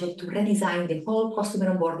capstone project to redesign the whole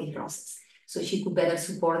customer onboarding process so she could better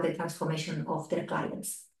support the transformation of their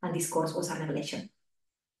clients. And this course was a revelation.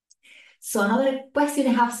 So another question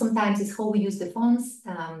I have sometimes is how we use the funds.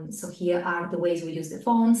 So here are the ways we use the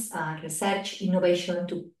funds: research, innovation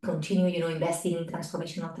to continue, investing in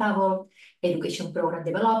transformational travel, education program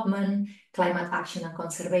development, climate action and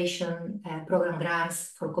conservation, program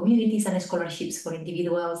grants for communities and scholarships for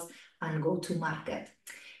individuals, and go-to-market.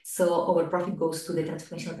 So our profit goes to the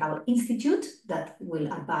Transformational Travel Institute that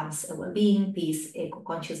will advance well-being, peace,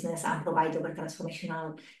 eco-consciousness, and provide our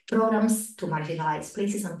transformational programs to marginalized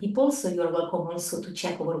places and people. So you're welcome also to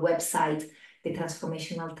check our website the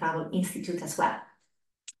Transformational Travel Institute as well.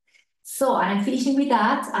 So I'm finishing with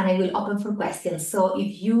that, and I will open for questions. So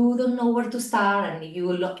if you don't know where to start, and if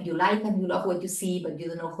you like and you love what you see, but you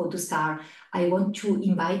don't know how to start, I want to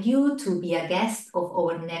invite you to be a guest of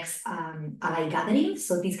our next ally gathering.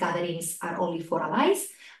 So these gatherings are only for allies,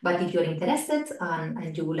 but if you're interested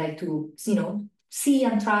and you would like to, see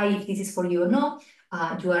and try if this is for you or not,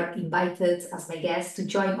 you are invited as my guest to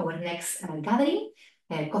join our next gathering,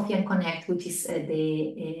 Coffee and Connect, which is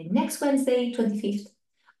the next Wednesday, 25th.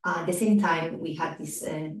 At the same time, we had this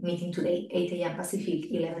meeting today, 8 a.m.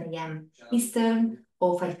 Pacific, 11 a.m. Eastern,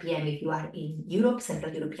 or 5 p.m. if you are in Europe,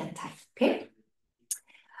 Central European time, okay?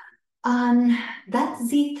 And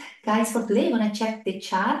that's it, guys, for today. I'm gonna check the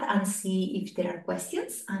chat and see if there are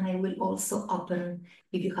questions. And I will also open,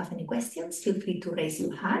 if you have any questions, feel free to raise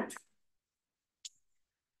your hand.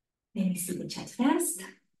 Let me see the chat first.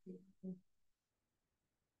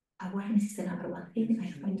 Awareness is the number one thing. I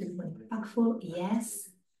find it more impactful. Yes,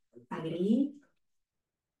 agree.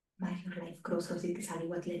 My life grows so exactly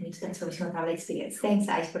what led me to transformational travel experience. Thanks,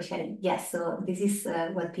 Aish, for sharing. Yes, so this is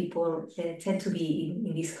what people tend to be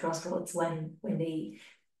in these crossroads when they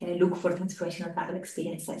look for transformational travel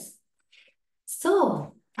experiences.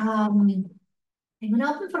 So I'm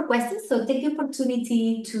gonna open for questions. So take the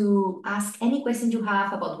opportunity to ask any questions you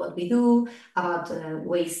have about what we do, about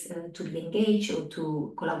ways to be engaged or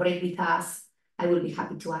to collaborate with us. I will be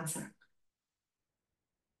happy to answer.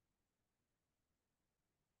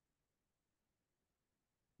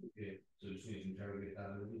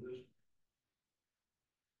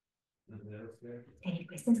 Any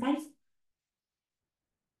questions, guys?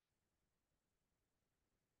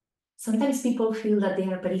 Sometimes people feel that they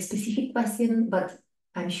are very specific questions, but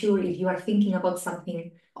I'm sure if you are thinking about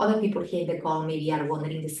something, other people here in the call maybe are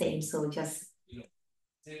wondering the same. So just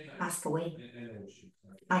ask away.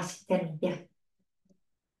 Ash, tell me, yeah.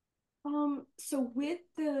 So with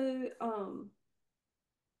the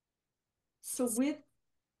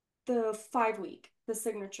 5-week, the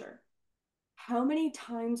signature, how many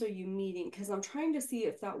times are you meeting? Because I'm trying to see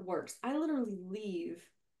if that works. I literally leave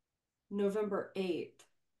November 8th,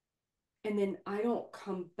 and then I don't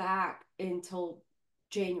come back until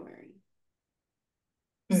January.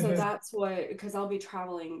 So that's what, because I'll be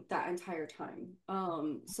traveling that entire time.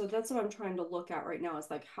 So that's what I'm trying to look at right now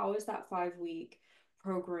is like, how is that 5-week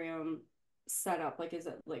program set up? Like, is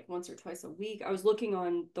it like once or twice a week? I was looking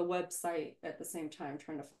on the website at the same time,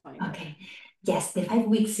 trying to find it. Okay. Yes, the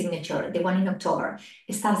 5-week signature, the one in October,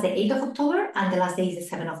 it starts the 8th of October and the last day is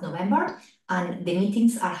the 7th of November. And the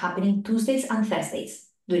meetings are happening Tuesdays and Thursdays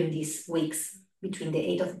during these weeks between the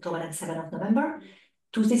 8th of October and 7th of November.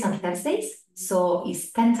 Tuesdays and Thursdays. So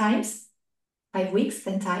it's 10 times, 5 weeks,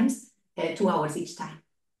 10 times, 2 hours each time.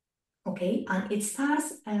 Okay, and it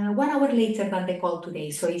starts 1 hour later than the call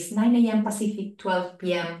today. So it's 9 a.m. Pacific, 12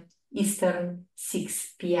 p.m. Eastern,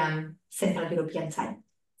 6 p.m. Central European time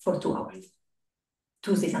for 2 hours.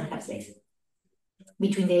 Tuesdays and Thursdays,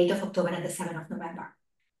 between the 8th of October and the 7th of November.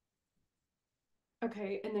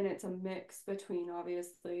 Okay, and then it's a mix between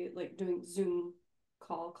obviously like doing Zoom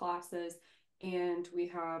call classes, and we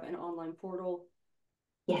have an online portal.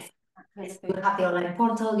 Yes. Kind Yes, of you will have the online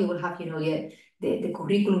portal, you will have, the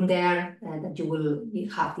curriculum there, that you will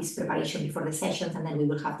have this preparation before the sessions, and then we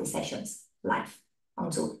will have the sessions live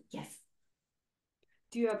on Zoom, yes.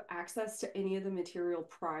 Do you have access to any of the material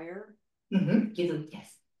prior? You do, yes.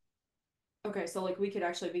 Okay, so like we could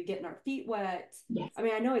actually be getting our feet wet. Yes. I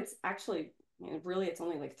mean, I know it's actually, really it's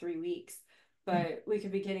only like 3 weeks, but we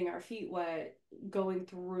could be getting our feet wet, going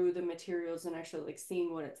through the materials and actually like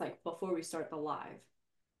seeing what it's like before we start the live.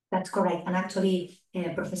 That's correct. And actually,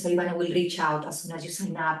 Professor Ivana will reach out as soon as you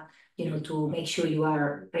sign up, to make sure you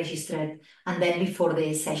are registered. And then before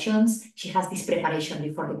the sessions, she has this preparation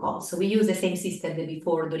before the call. So we use the same system, the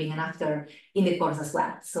before, during, and after in the course as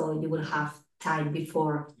well. So you will have time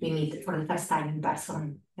before we meet for the first time in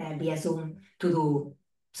person via Zoom to do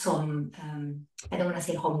some, I don't want to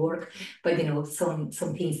say homework, but some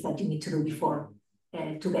things that you need to do before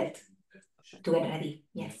to get ready.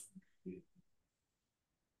 Yes.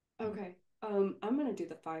 Okay. I'm gonna do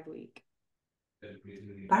the 5-week.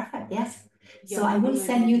 Perfect, yes. Yeah, so I will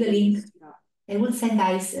send you the link. Yeah. I will send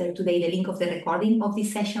guys today the link of the recording of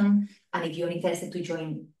this session. And if you're interested to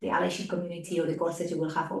join the allyship community or the courses, you will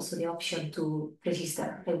have also the option to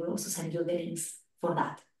register. I will also send you the links for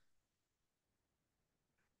that.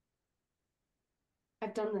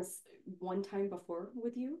 I've done this one time before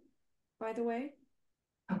with you, by the way.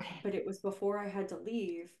 Okay. But it was before I had to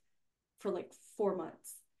leave for like 4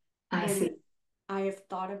 months. I see. I have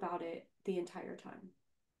thought about it the entire time.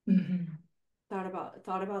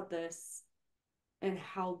 Thought about this and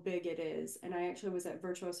how big it is. And I actually was at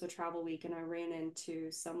Virtuoso Travel Week and I ran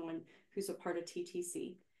into someone who's a part of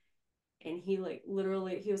TTC. And he like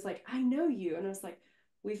literally, he was like, I know you. And I was like,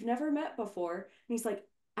 we've never met before. And he's like,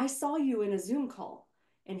 I saw you in a Zoom call.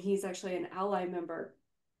 And he's actually an ally member.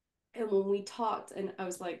 And when we talked, and I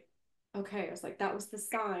was like, okay, I was like, that was the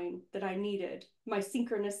sign that I needed, my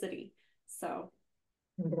synchronicity. So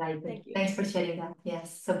thank you. Thanks for sharing that.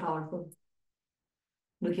 Yes, so powerful.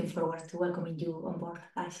 Looking forward to welcoming you on board,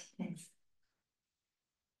 Ash. Thanks.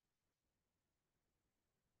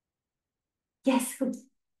 Yes, good.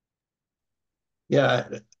 Yeah,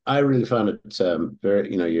 I really found it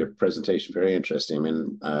very, your presentation very interesting. I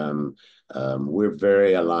mean, we're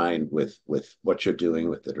very aligned with what you're doing,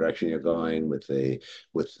 with the direction you're going, with the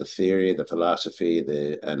theory, the philosophy,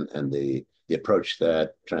 and the approach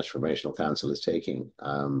that Transformational Council is taking.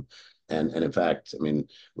 And in fact, I mean,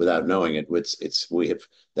 without knowing it, it's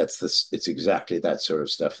exactly that sort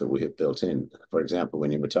of stuff that we have built in. For example,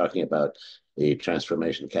 when you were talking about the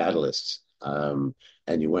transformation catalysts,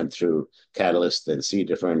 and you went through catalyst, then see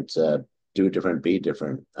different, do different, be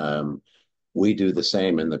different. We do the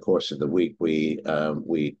same in the course of the week. We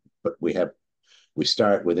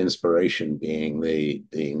start with inspiration being the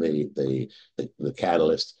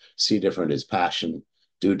catalyst. See different is passion.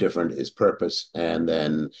 Do different is purpose, and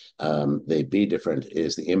then the be different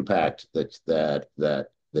is the impact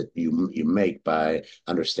that you make by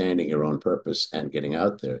understanding your own purpose and getting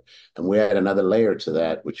out there. And we add another layer to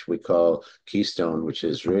that, which we call Keystone, which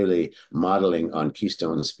is really modeling on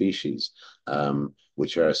keystone species,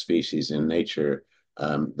 which are species in nature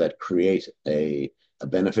that create a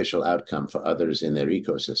beneficial outcome for others in their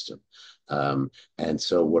ecosystem. And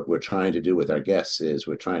so what we're trying to do with our guests is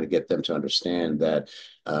we're trying to get them to understand that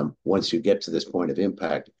once you get to this point of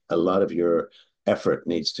impact, a lot of your effort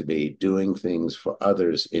needs to be doing things for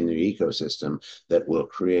others in your ecosystem that will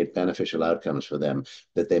create beneficial outcomes for them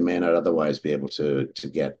that they may not otherwise be able to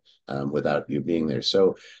get without you being there.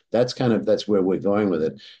 So that's where we're going with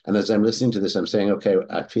it. And as I'm listening to this, I'm saying, okay,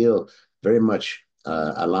 I feel very much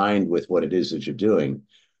aligned with what it is that you're doing,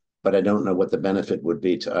 but I don't know what the benefit would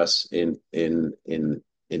be to us in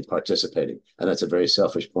participating. And that's a very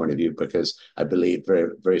selfish point of view, because I believe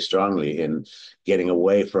very, very strongly in getting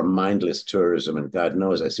away from mindless tourism. And God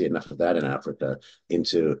knows I see enough of that in Africa,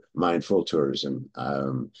 into mindful tourism.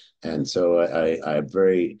 And so I'm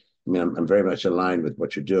very much aligned with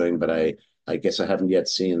what you're doing, but I guess I haven't yet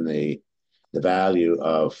seen the value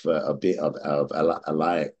of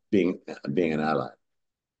being an ally.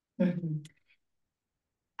 Mm-hmm.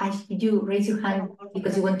 Ash, did you raise your hand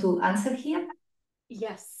because you want to answer here?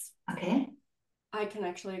 Yes. Okay. I can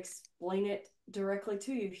actually explain it directly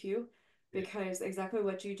to you, Hugh, because exactly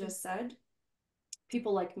what you just said,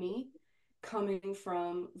 people like me coming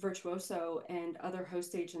from Virtuoso and other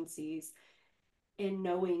host agencies and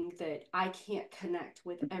knowing that I can't connect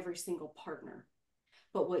with every single partner.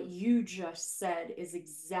 But what you just said is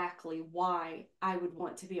exactly why I would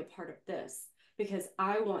want to be a part of this, because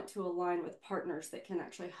I want to align with partners that can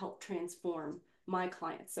actually help transform my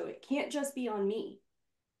clients. So it can't just be on me.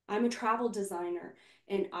 I'm a travel designer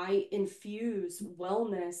and I infuse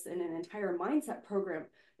wellness in an entire mindset program.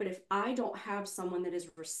 But if I don't have someone that is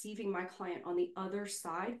receiving my client on the other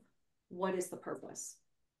side, what is the purpose?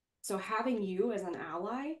 So having you as an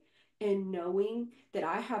ally and knowing that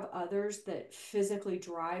I have others that physically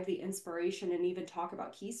drive the inspiration and even talk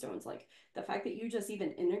about keystones, like the fact that you just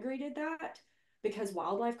even integrated that, because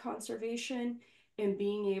wildlife conservation and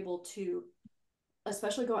being able to,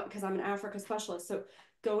 especially going, because I'm an Africa specialist, so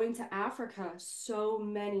going to Africa, so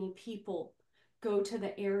many people go to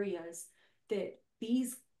the areas that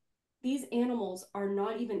these animals are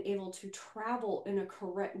not even able to travel in a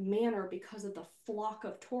correct manner because of the flock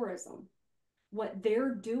of tourism. What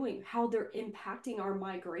they're doing, how they're impacting our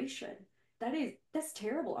migration. That's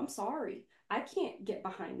terrible. I'm sorry. I can't get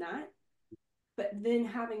behind that. But then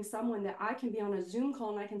having someone that I can be on a Zoom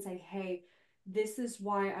call and I can say, hey, this is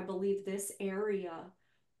why I believe this area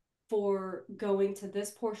for going to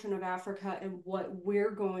this portion of Africa and what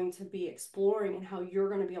we're going to be exploring and how you're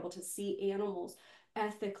going to be able to see animals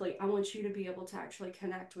ethically. I want you to be able to actually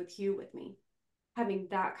connect with you with me. Having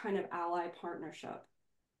that kind of ally partnership.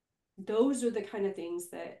 Those are the kind of things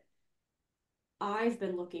that I've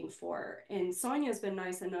been looking for. And Sonia's been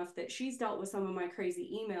nice enough that she's dealt with some of my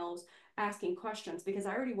crazy emails asking questions, because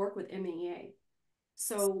I already work with MEA.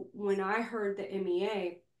 So when I heard that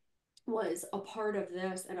MEA was a part of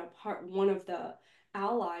this and one of the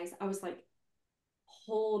allies, I was like,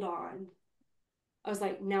 hold on. I was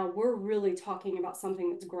like, now we're really talking about something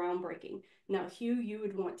that's groundbreaking. Now, Hugh, you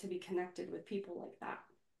would want to be connected with people like that.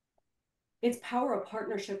 It's power of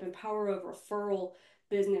partnership and power of referral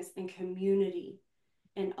business and community,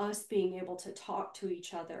 and us being able to talk to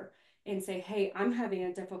each other and say, hey, I'm having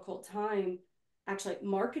a difficult time actually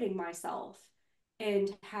marketing myself,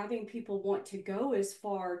 and having people want to go as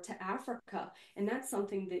far to Africa. And that's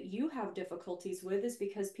something that you have difficulties with, is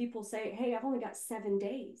because people say, hey, I've only got 7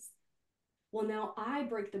 days. Well, now I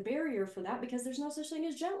break the barrier for that because there's no such thing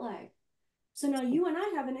as jet lag. So now you and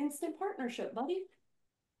I have an instant partnership, buddy.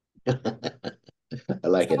 I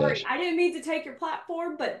like it, Sorry, Ash. I didn't mean to take your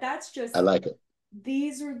platform, but that's just, I like it.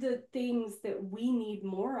 these are the things that we need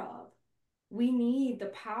more of. We need the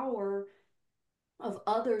power of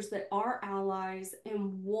others that are allies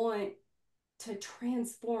and want to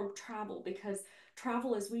transform travel, because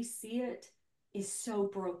travel as we see it is so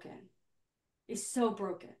broken. Is so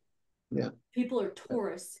broken. Yeah. People are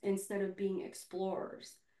tourists instead of being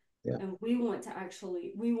explorers. Yeah. And we want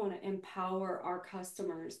to empower our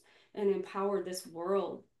customers and empower this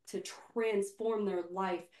world to transform their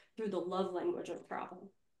life through the love language of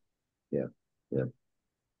travel. Yeah. Yeah.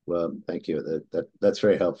 Well, thank you. That's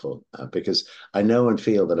very helpful, because I know and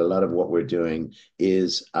feel that a lot of what we're doing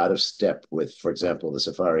is out of step with, for example, the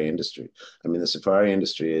safari industry. I mean, the safari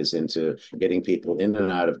industry is into getting people in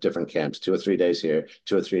and out of different camps, 2 or 3 days here,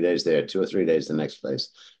 2 or 3 days there, 2 or 3 days the next place.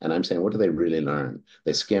 And I'm saying, what do they really learn?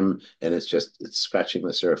 They skim, and it's scratching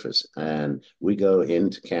the surface. And we go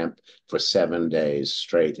into camp for 7 days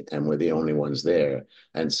straight, and we're the only ones there.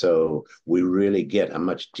 And so we really get a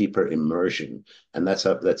much deeper immersion. And that's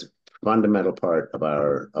a fundamental part of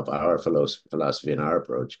our philosophy and our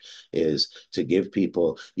approach, is to give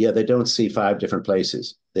people, they don't see 5 different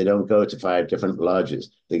places. They don't go to 5 different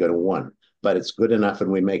lodges. They go to one. But it's good enough,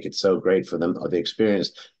 and we make it so great for them, or the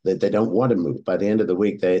experience, that they don't want to move. By the end of the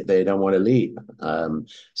week, they don't want to leave.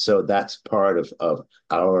 So that's part of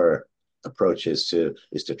our approach, is to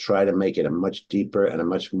try to make it a much deeper and a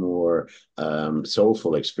much more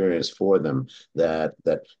soulful experience for them, that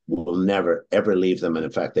will never ever leave them, and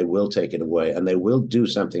in fact they will take it away, and they will do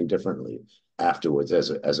something differently afterwards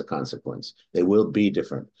as a consequence. They will be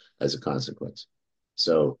different as a consequence.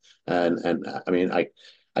 So and I mean,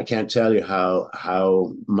 I can't tell you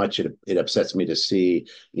how much it upsets me to see,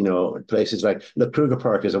 places like, look, Kruger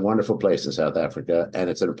Park is a wonderful place in South Africa, and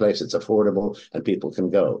it's a place that's affordable and people can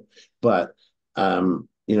go. But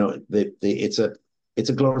it's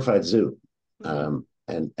a glorified zoo, and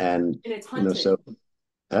it's hunted. so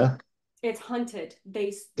it's hunted.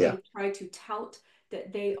 They try to tout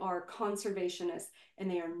that they are conservationists, and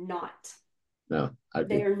they are not. No,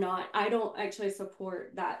 they are not. I don't actually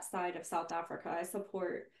support that side of South Africa. I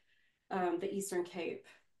support the Eastern Cape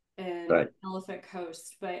and Elephant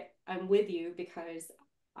Coast, but I'm with you because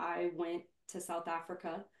I went to South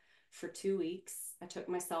Africa for 2 weeks. I took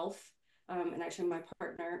myself and actually my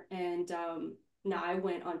partner, and now I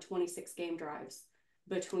went on 26 game drives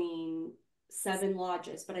between 7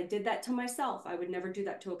 lodges, but I did that to myself. I would never do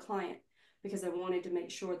that to a client because I wanted to make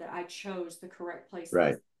sure that I chose the correct places.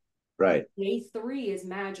 Right. Day 3 is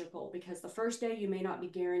magical because the first day you may not be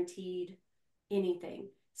guaranteed anything.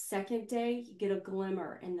 Second day, you get a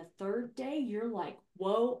glimmer. And the third day, you're like,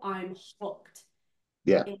 whoa, I'm hooked.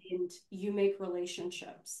 Yeah. And you make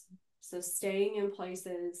relationships. So staying in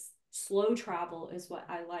places, slow travel is what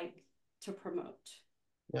I like to promote.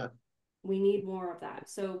 Yeah. We need more of that.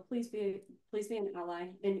 So please be an ally.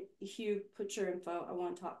 And Hugh, put your info. I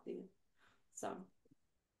want to talk to you. So.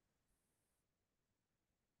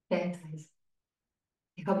 Thanks.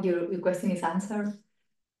 I hope your question is answered.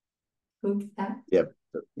 Good.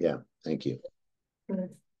 Yeah. Thank you. Good.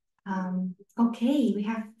 Okay, we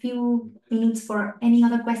have a few minutes for any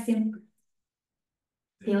other question.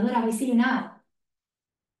 Theodora, we see you now.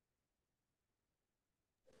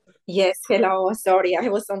 Yes, hello. Sorry, I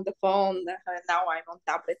was on the phone. Now I'm on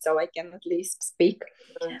tablet, so I can at least speak.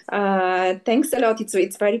 Thanks a lot.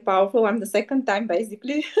 It's very powerful. I'm the second time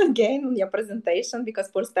basically again on your presentation, because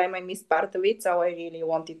first time I missed part of it, so I really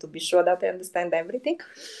wanted to be sure that I understand everything.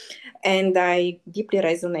 And I deeply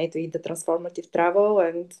resonate with the transformative travel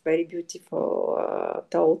and very beautiful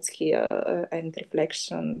thoughts here and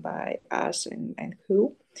reflection by Ash and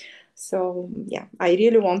Hu. So yeah, I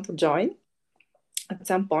really want to join at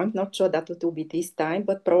some point. Not sure that it will be this time,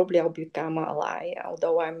 but probably I'll become an ally,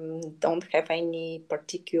 although I don't have any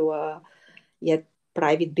particular yet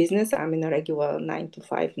private business. I'm in a regular 9 to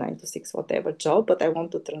 5, 9 to 6, whatever job, but I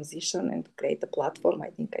want to transition and create a platform.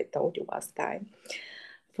 I think I told you last time,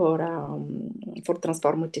 for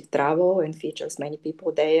transformative travel, and features many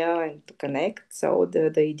people there and to connect. So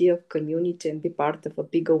the idea of community and be part of a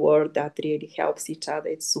bigger world that really helps each other,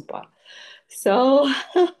 it's super. So,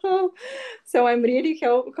 so I'm really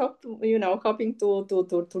hoping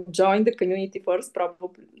to join the community first.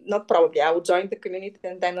 Probably not. Probably I will join the community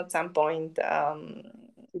and then at some point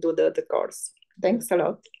do the course. Thanks a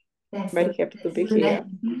lot. Very happy to be here.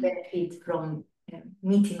 Benefit from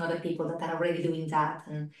meeting other people that are already doing that,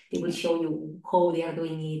 and they will show you how they are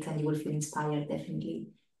doing it, and you will feel inspired. Definitely,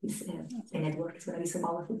 the network is going to be so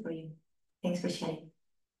powerful for you. Thanks for sharing.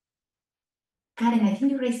 Karen, I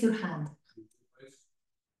think you raised your hand.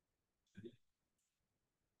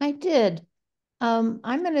 I did. I'm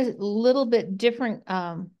in a little bit different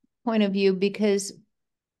point of view because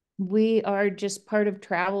we are just part of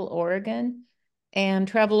Travel Oregon, and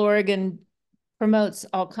Travel Oregon promotes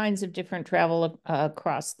all kinds of different travel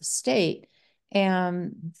across the state.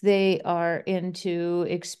 And they are into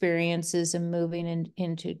experiences and moving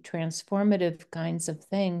into transformative kinds of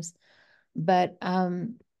things. But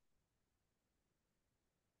I'm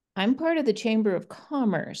part of the Chamber of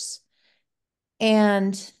Commerce,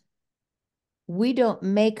 and we don't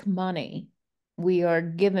make money. We are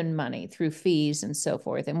given money through fees and so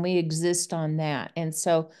forth, and we exist on that. And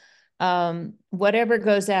so whatever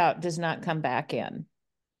goes out does not come back in.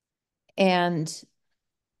 And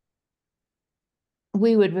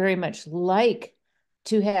we would very much like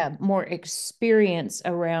to have more experience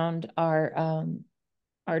around our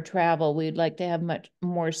travel. We'd like to have much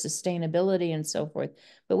more sustainability and so forth.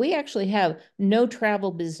 But we actually have no travel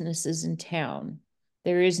businesses in town.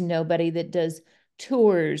 There is nobody that does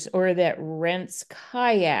tours or that rents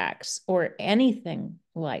kayaks or anything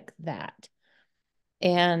like that.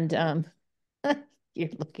 And you're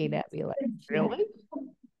looking at me like, really?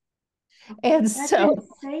 And That's so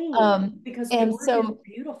insane, because and Oregon so is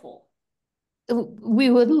beautiful. we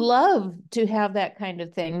would love to have that kind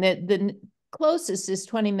of thing. That the closest is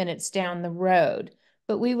 20 minutes down the road,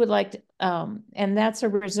 but we would like to, and that's a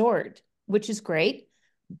resort, which is great,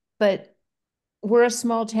 but we're a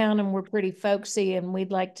small town and we're pretty folksy, and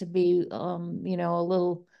we'd like to be, you know, a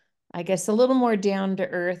little, I guess, a little more down to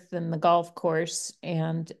earth than the golf course,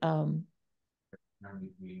 and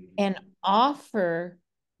offer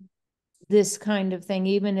this kind of thing,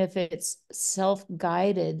 even if it's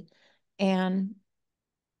self-guided. And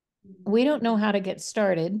we don't know how to get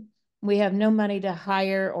started. We have no money to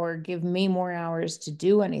hire or give me more hours to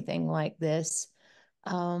do anything like this.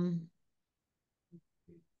 How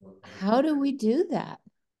do we do that?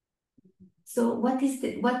 So what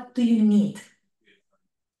do you need?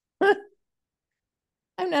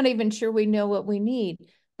 I'm not even sure we know what we need,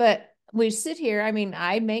 but we sit here. I mean,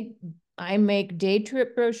 I make day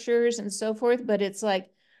trip brochures and so forth, but it's like,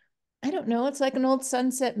 I don't know. It's like an old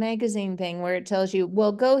Sunset magazine thing where it tells you,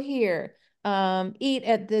 well, go here, eat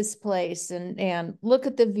at this place, and look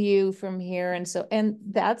at the view from here. And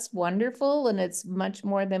that's wonderful. And it's much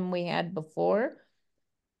more than we had before,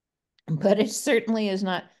 but it certainly is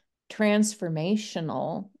not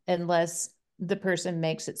transformational unless the person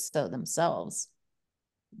makes it so themselves.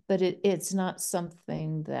 But it's not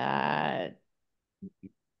something that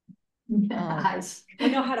I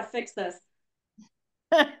know how to fix this.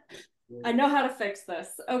 I know how to fix this.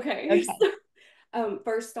 Okay.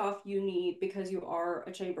 First off, you need, because you are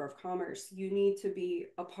a Chamber of Commerce, you need to be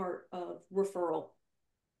a part of referral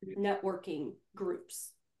networking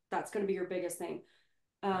groups. That's going to be your biggest thing.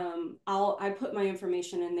 I put my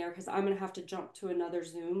information in there because I'm going to have to jump to another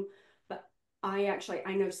Zoom, but I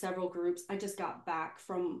know several groups. I just got back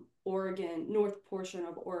from Oregon, north portion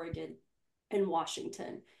of Oregon and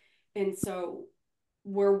Washington. And so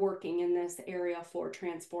we're working in this area for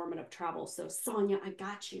transformative travel. So Sonia, I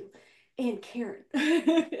got you. And Karen.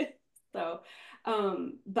 So,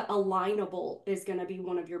 but alignable is going to be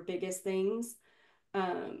one of your biggest things.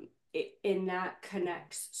 And that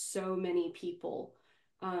connects so many people.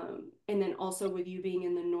 And then also with you being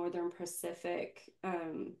in the Northern Pacific,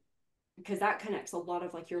 because that connects a lot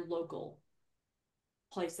of like your local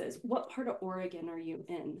places. What part of Oregon are you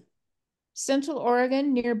in? Central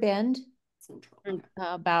Oregon, near Bend. Central. Okay.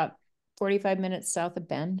 About 45 minutes south of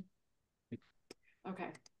Bend.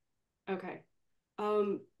 Okay.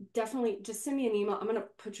 Definitely just send me an email. I'm going to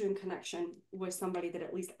put you in connection with somebody that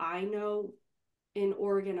at least I know in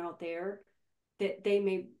Oregon out there that they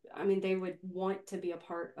would want to be a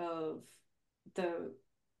part of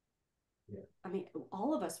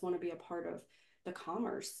all of us want to be a part of the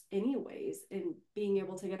commerce anyways, and being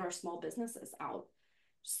able to get our small businesses out.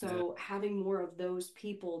 So having more of those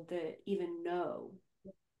people that even know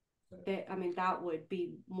that, that would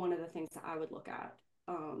be one of the things that I would look at.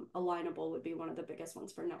 Alignable would be one of the biggest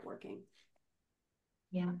ones for networking.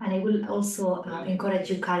 Yeah, and I will also encourage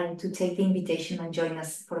you, Karen, to take the invitation and join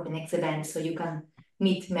us for the next event, so you can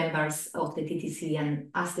meet members of the TTC and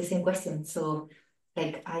ask the same question. So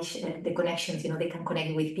like the connections, they can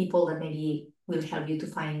connect with people that maybe will help you to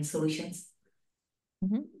find solutions.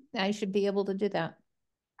 I should be able to do that.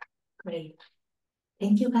 Great.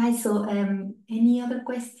 Thank you, guys. So any other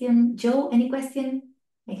question? Joe, any question?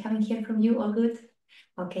 I haven't heard from you. All good?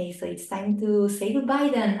 Okay, so it's time to say goodbye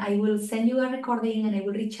then. I will send you a recording and I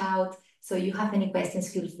will reach out. So you have any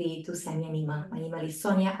questions, feel free to send me an email. My email is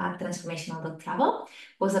sonia@transformational.travel.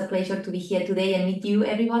 It was a pleasure to be here today and meet you,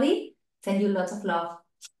 everybody. Send you lots of love.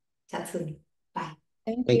 Chat soon. Bye.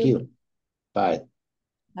 Thank you. Bye.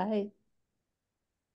 Bye.